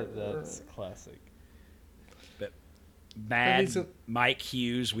 That's classic. Mad he's a- Mike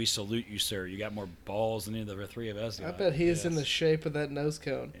Hughes, we salute you, sir. You got more balls than any of the three of us. I got. bet he is in Yes. the shape of that nose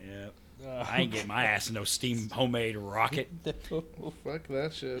cone. Yeah. I ain't getting my ass in no steam homemade rocket. Fuck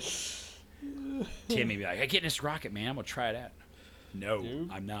that shit. Timmy be like, hey, get in this rocket, man. I'm going to try it out. No, Nope.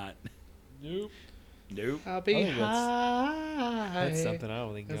 I'm not. Nope. Nope. I'll be I think high. That's something I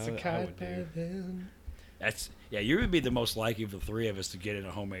don't think That's a I kite would by do. then. Yeah, you would be the most likely of the three of us to get in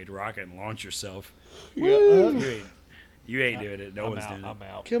a homemade rocket and launch yourself. Woo! You ain't doing it. No I'm one's out. doing it. I'm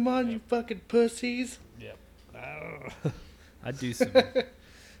out. Come on, you fucking pussies. Yep. I'd do some.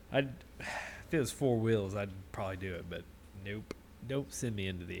 If it was 4 wheels, I'd probably do it, but nope. Don't send me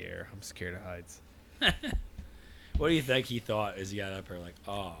into the air. I'm scared of heights. What do you think he thought as he got up there? Like,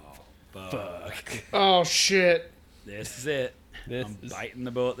 oh, fuck. Oh shit. This is it. This I'm is- biting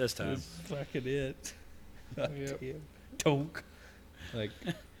the bullet this time. This is fucking it. Yep. Damn. Tonk. Like,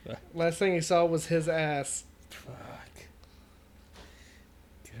 Last thing he saw was his ass. fuck.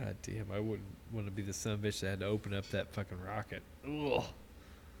 God damn, I wouldn't want to be the son of a bitch that had to open up that fucking rocket. Ugh.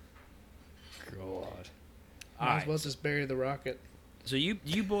 God. Might as well Alright, just bury the rocket. so you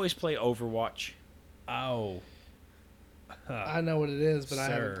boys play Overwatch? Ow. I know what it is, but I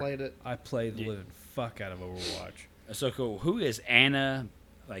Sir. haven't played it. I play the Yeah. living fuck out of Overwatch. So cool. Who is Anna?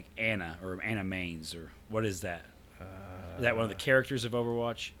 Like Anna or Anna Mains or what is that? Is that one of the characters of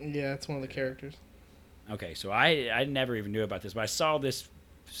Overwatch? Yeah, it's one of the characters. Okay, so I never even knew about this, but I saw this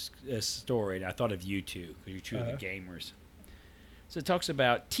story and I thought of you two because you're 2 of the gamers. So it talks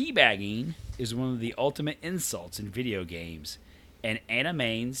about teabagging is one of the ultimate insults in video games, and Anna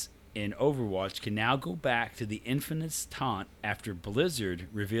Mains in Overwatch can now go back to the infamous taunt after Blizzard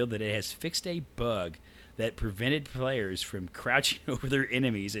revealed that it has fixed a bug that prevented players from crouching over their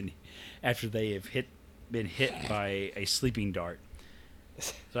enemies and after they have been hit by a sleeping dart.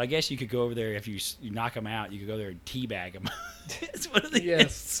 So I guess you could go over there if you knock them out. You could go there and teabag them. It's one of the Yes.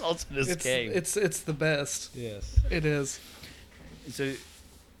 insults in this It's game. it's the best. Yes. It is. So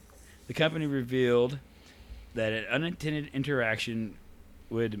the company revealed that an unintended interaction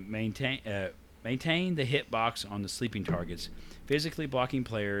would maintain the hitbox on the sleeping targets, physically blocking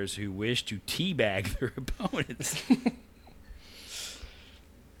players who wish to teabag their opponents.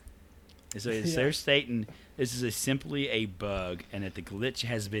 So they're stating this is simply a bug and that the glitch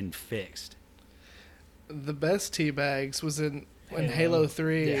has been fixed. The best tea bags was in Halo Halo.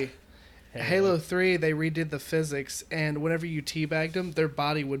 3. Yeah. Halo 3, they redid the physics, and whenever you teabagged them, their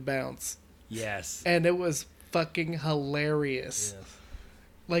body would bounce. Yes. And it was fucking hilarious. Yes.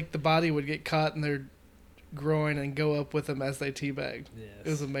 Like, the body would get caught in their groin and go up with them as they teabagged. Yes. It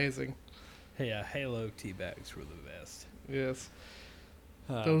was amazing. Hey, Halo teabags were the best. Yes.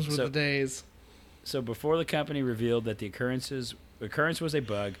 Those were so- the days. So before the company revealed that the occurrence was a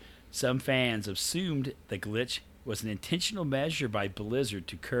bug, some fans assumed the glitch was an intentional measure by Blizzard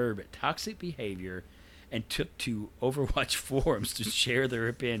to curb toxic behavior and took to Overwatch forums to share their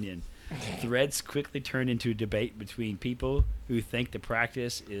opinion. Threads quickly turned into a debate between people who think the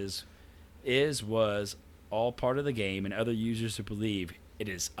practice was all part of the game and other users who believe it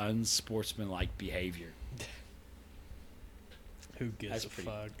is unsportsmanlike behavior. Who gives That's a pretty-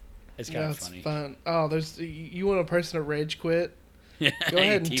 fuck? It's kind of That's funny. fun. Oh, you want a person to rage quit? Yeah, Go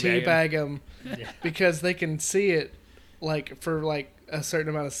ahead and teabag 'em. teabag them Yeah. because they can see it for a certain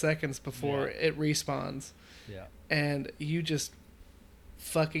amount of seconds before Yeah. it respawns, Yeah. and you just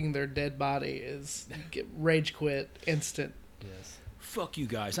fucking their dead body is rage quit instant. Yes. Fuck you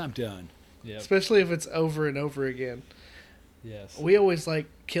guys, I'm done. Yep. Especially if it's over and over again. Yes. We always like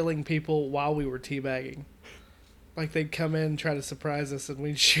killing people while we were teabagging. Like they'd come in and try to surprise us, and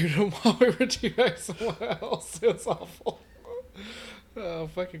we'd shoot them while we were teabagging someone else. It was awful. Oh,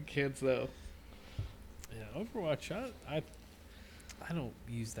 fucking kids though. Yeah, Overwatch. I don't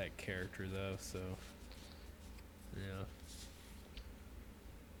use that character though, so yeah.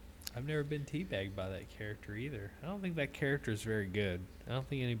 I've never been teabagged by that character either. I don't think that character is very good. I don't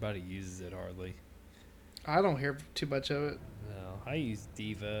think anybody uses it hardly. I don't hear too much of it. No, I use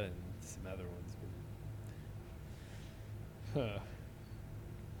Diva and some other ones. Huh.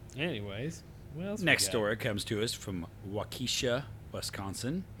 Anyways, what else we Next got? story comes to us from Waukesha,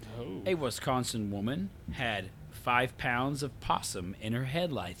 Wisconsin. Oh. A Wisconsin woman had 5 pounds of possum in her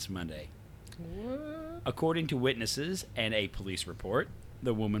headlights Monday. What? According to witnesses and a police report,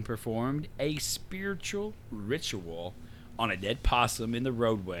 the woman performed a spiritual ritual on a dead possum in the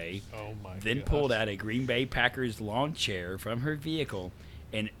roadway, Oh my then gosh. pulled out a Green Bay Packers lawn chair from her vehicle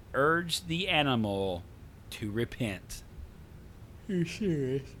and urged the animal to repent. You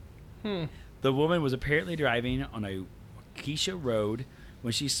serious? The woman was apparently driving on a Waukesha road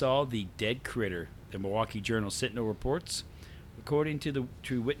when she saw the dead critter. The Milwaukee Journal Sentinel reports, according to the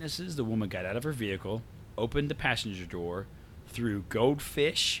two witnesses, the woman got out of her vehicle, opened the passenger door, threw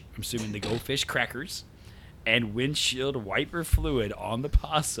goldfish, I'm assuming the goldfish crackers, and windshield wiper fluid on the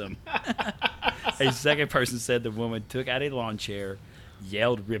possum. A second person said the woman took out a lawn chair,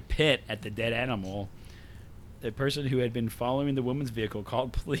 yelled repent at the dead animal. The person who had been following the woman's vehicle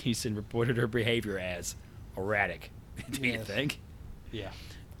called police and reported her behavior as erratic. Do you Yes. think? Yeah.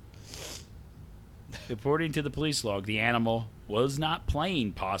 According to the police log, the animal was not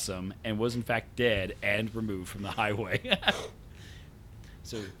playing possum and was in fact dead and removed from the highway.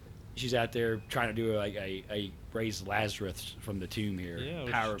 So she's out there trying to do a raise Lazarus from the tomb here. Yeah.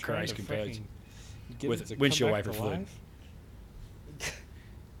 Power of Christ compels. With with windshield wiper fluid.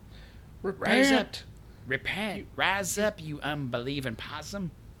 Rise up. Repent, Repent. Rise up, you unbelieving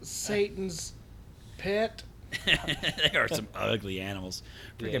possum. Satan's pet. They are some ugly animals.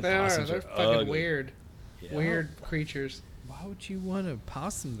 Freaking They are. possums They're are fucking ugly. weird. Yeah. Weird creatures. Why would you want a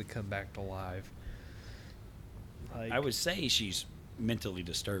possum to come back to life? Like, I would say she's mentally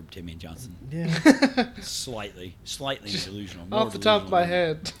disturbed, Timmy Johnson. Yeah. Slightly delusional. Off the top of my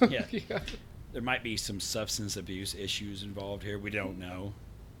delusional. head. Yeah. There might be some substance abuse issues involved here. We don't know.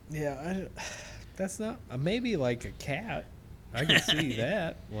 Yeah. That's not. Maybe like a cat. I can see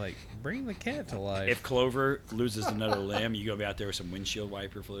that. Like, bring the cat to life. If Clover loses another limb, you go be out there with some windshield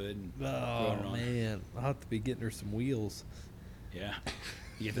wiper fluid. And Oh throw it on. man, I'll have to be getting her some wheels. Yeah.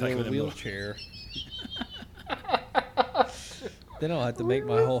 You get A like little with a little wheelchair. Then I'll have to make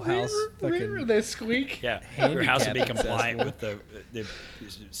my whole house fucking. They squeak. Yeah, your house would be handicap compliant accessible. with the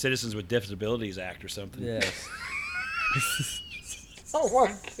Citizens with Disabilities Act or something. Yes. Oh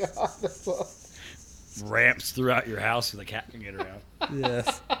my god. That's awesome. Ramps throughout your house so the cat can get around.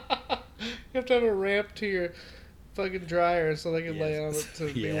 Yes. You have to have a ramp to your fucking dryer so they can lay on it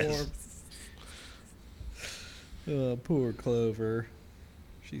to be Yes. warm. Oh, poor Clover.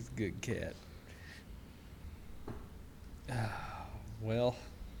 She's a good cat. Well,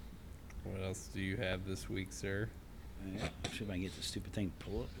 what else do you have this week, sir? Yeah, see if I can get this stupid thing to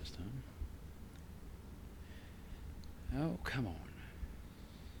pull up this time. Oh, come on.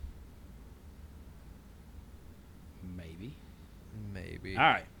 Maybe. Maybe. All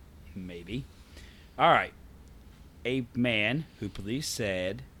right. Maybe. All right. A man who police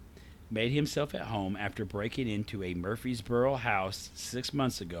said made himself at home after breaking into a Murfreesboro house 6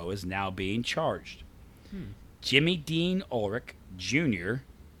 months ago is now being charged. Jimmy Dean Ulrich Jr.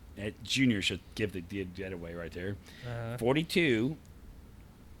 Jr. should give the getaway right there. 42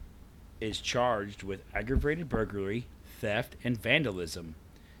 is charged with aggravated burglary, theft, and vandalism.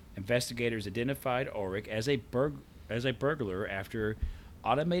 Investigators identified Ulrich as a burglar after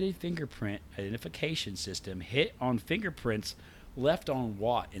automated fingerprint identification system hit on fingerprints left on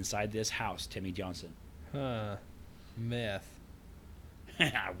what inside this house, Timmy Johnson? Huh. Meth.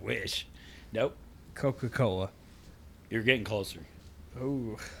 I wish. Nope. Coca-Cola. You're getting closer.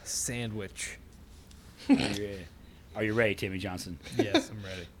 Oh, sandwich. Are you ready, Timmy Johnson? Yes, I'm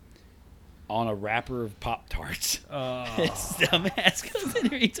ready. On a wrapper of Pop-Tarts. Oh, This dumbass goes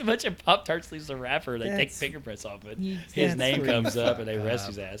in and eats a bunch of Pop-Tarts, leaves the wrapper, they take That's- fingerprints off it. You- His that's name where you comes up and they fuck arrest up.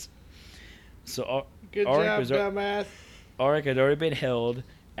 his ass. So Good Ulrich job, was- dumbass. Ulrich had already been held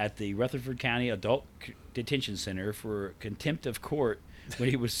at the Rutherford County Adult Detention Center for contempt of court when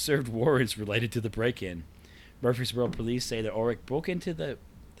he was served warrants related to the break-in. Murfreesboro police say that Ulrich broke into the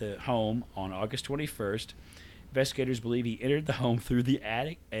home on August 21st. Investigators believe he entered the home through the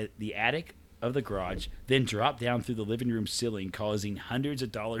attic of the garage, then dropped down through the living room ceiling, causing hundreds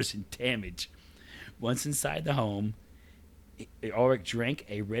of dollars in damage. Once inside the home, Ulrich drank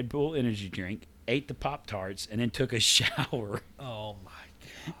a Red Bull energy drink, ate the Pop-Tarts, and then took a shower. Oh my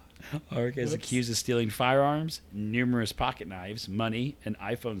god. Ulrich is accused of stealing firearms, numerous pocket knives, money, an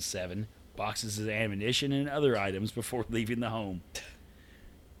iPhone 7, boxes of ammunition, and other items before leaving the home.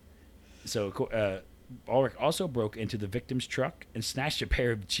 So Ulrich also broke into the victim's truck and snatched a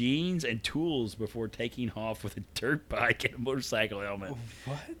pair of jeans and tools before taking off with a dirt bike and a motorcycle helmet.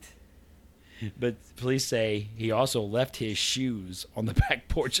 What? But police say he also left his shoes on the back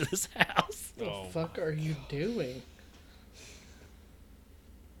porch of his house. What the fuck are you doing?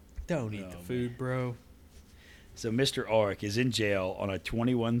 Don't eat the food, bro. So Mr. Ulrich is in jail on a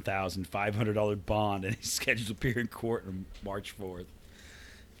 $21,500 bond, and he's scheduled to appear in court on March 4th.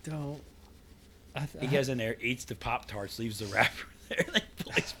 Don't. He goes in there, eats the Pop-Tarts, leaves the wrapper there, and then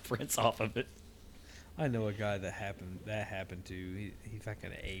plays prints off of it. I know a guy that happened to. He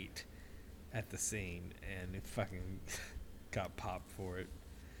fucking ate at the scene and it fucking got popped for it.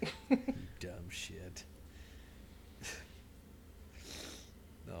 You dumb shit.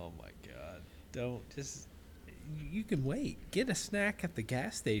 Oh my god. Don't just. You can wait. Get a snack at the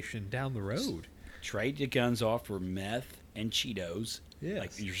gas station down the road. Trade your guns off for meth and Cheetos, Yes.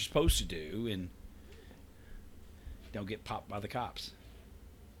 like you're supposed to do, and don't get popped by the cops.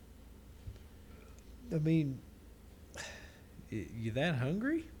 I mean, you that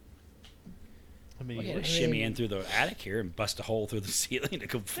hungry? I mean, Well, you gotta shimmy in through the attic here and bust a hole through the ceiling to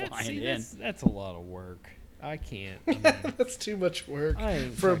go flying in. That's a lot of work. I can't. I mean, That's too much work I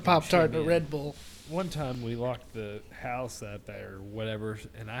ain't for a fucking Pop-Tart and a shimmying. Red Bull. one time we locked the house up or whatever,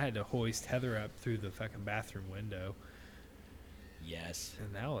 and I had to hoist Heather up through the fucking bathroom window, Yes.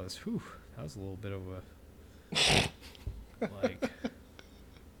 and that was a little bit of a like.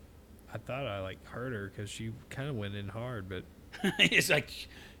 I thought I like hurt her because she kind of went in hard, but It's like,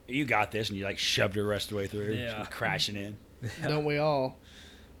 you got this, and you like shoved her the rest of the way through. Yeah. She was crashing in. Don't we all?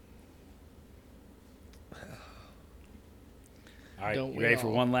 All right, Don't you we ready for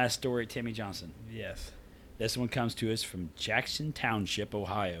all? one last story, Timmy Johnson? yes. This one comes to us from Jackson Township,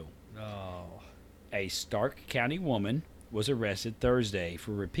 Ohio. Oh, A Stark County woman was arrested Thursday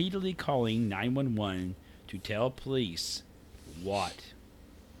for repeatedly calling 911 to tell police what?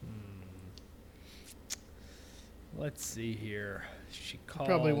 let's see here. She called.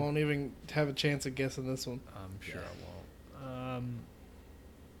 Probably won't even have a chance of guessing this one. I'm sure I won't.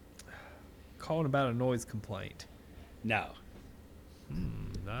 Calling about a noise complaint. No.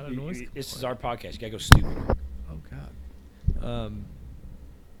 Not a noise complaint. This is our podcast. You gotta go stupid. Oh God.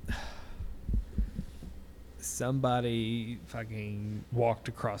 Somebody fucking walked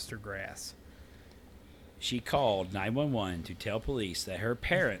across her grass. She called 911 to tell police that her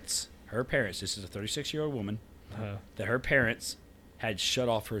parents, this is a 36-year-old woman, that her parents had shut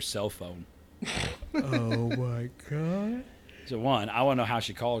off her cell phone. Oh my God. So one, I want to know how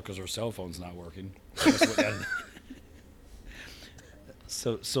she called because her cell phone's not working. That's what that-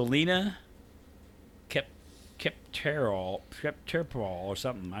 So Selena Kepterol or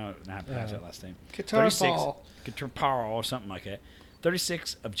something. I don't know how to pronounce that last name. Guitar ball. Kepterol or something like that.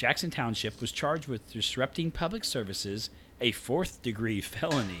 36 of Jackson Township was charged with disrupting public services, a fourth-degree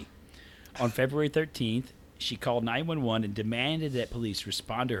felony. On February 13th, she called 911 and demanded that police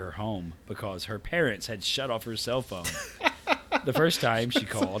respond to her home because her parents had shut off her cell phone. The first time she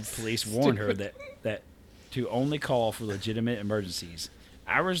called, police warned her that to only call for legitimate emergencies.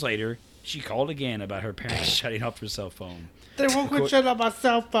 Hours later, she called again about her parents shutting off her cell phone. They won't quit shutting off my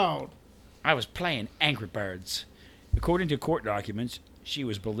cell phone. I was playing Angry Birds. According to court documents, she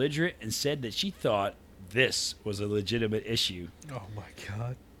was belligerent and said that she thought this was a legitimate issue. Oh my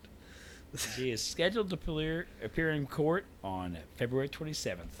God. She is scheduled to appear in court on February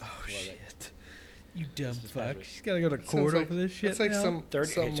 27th. Oh shit. You dumb is fuck. February. She's gotta go to court Sounds over this shit. It's like now? some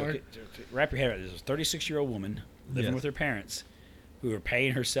 30, somewhere. wrap your head around this. 36-year-old woman living Yes. with her parents who are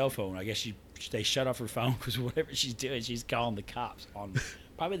paying her cell phone. I guess they shut off her phone because whatever she's doing, she's calling the cops on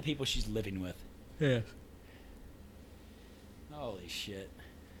probably the people she's living with. Yeah. Holy shit.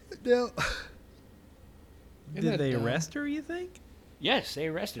 No. Isn't Did that they dumb? arrest her, you think? Yes, they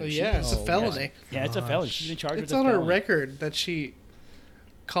arrested her. Oh, She- yeah, it's a Oh, felony. Yeah, it's a Gosh. felony. She's been charged It's with a on her felony. record that she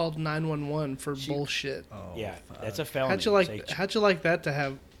called 911 for bullshit. Oh, Yeah, fuck. that's a felony. How'd you like that to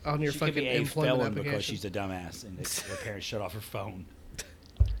have on your She could fucking be a employment felon because application? she's a dumbass and her parents shut off her phone.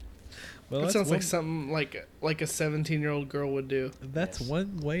 Well, That that's sounds like one- something like a 17-year-old girl would do. That's Yes.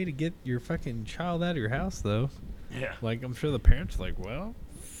 one way to get your fucking child out of your house, though. Yeah. Like, I'm sure the parents are like, well,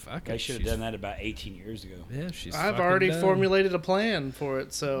 fuck They it. should have she's- done that about 18 years ago. Yeah, she's I've fucking already done. formulated a plan for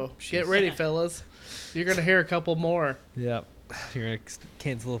it, so get She's- ready, fellas. You're gonna hear a couple more. Yep. You're going to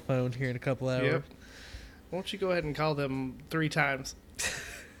cancel a phone here in a couple hours. Yep. Why don't you go ahead and call them 3 times?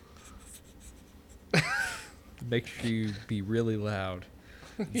 Make sure you be really loud.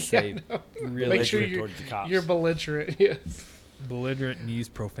 Yeah, Say no. really Make sure belligerent you're, towards the cops. you're belligerent. Yes. belligerent and use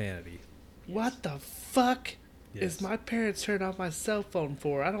profanity. What the fuck Yes. is my parents turned off my cell phone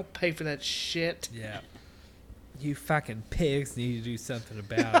for? I don't pay for that shit. Yeah. You fucking pigs need to do something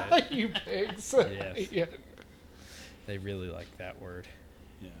about it. You pigs. Yes. Yeah. They really like that word.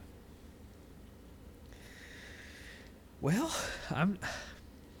 Yeah. Well, I'm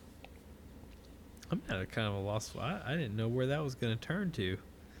at a kind of a loss. I didn't know where that was going to turn to.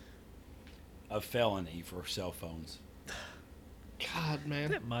 A felony for cell phones. God,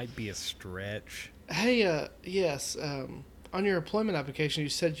 man. That might be a stretch. Hey, yes. On your employment application, you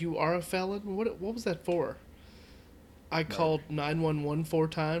said you are a felon. What was that for? I called 911 4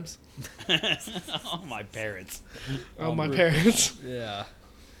 times. Oh, my parents. Oh, my parents. Yeah.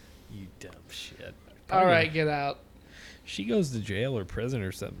 You dumb shit. All right, get out. She goes to jail or prison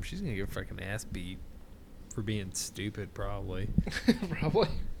or something. She's going to get fucking ass beat for being stupid, probably. Probably.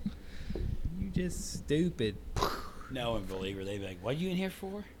 You just stupid. No one believe her. They'd be like, what are you in here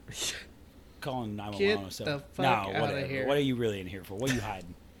for? Calling 911 Get or the something. fuck No, outta whatever. here. What are you really in here for? What are you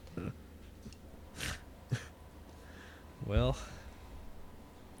hiding? Well,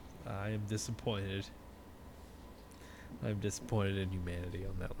 I am disappointed. I'm disappointed in humanity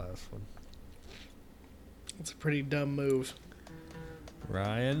on that last one. It's a pretty dumb move.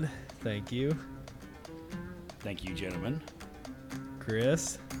 Ryan, thank you. Thank you, gentlemen.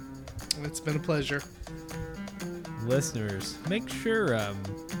 Chris, It's been a pleasure. listeners, make sure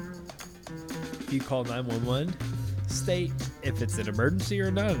if you call 911, state if it's an emergency or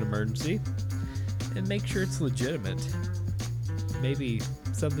not an emergency, and make sure it's legitimate. Maybe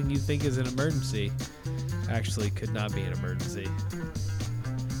something you think is an emergency actually could not be an emergency.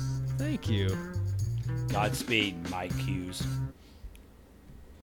 Thank you. Godspeed, Mike Hughes.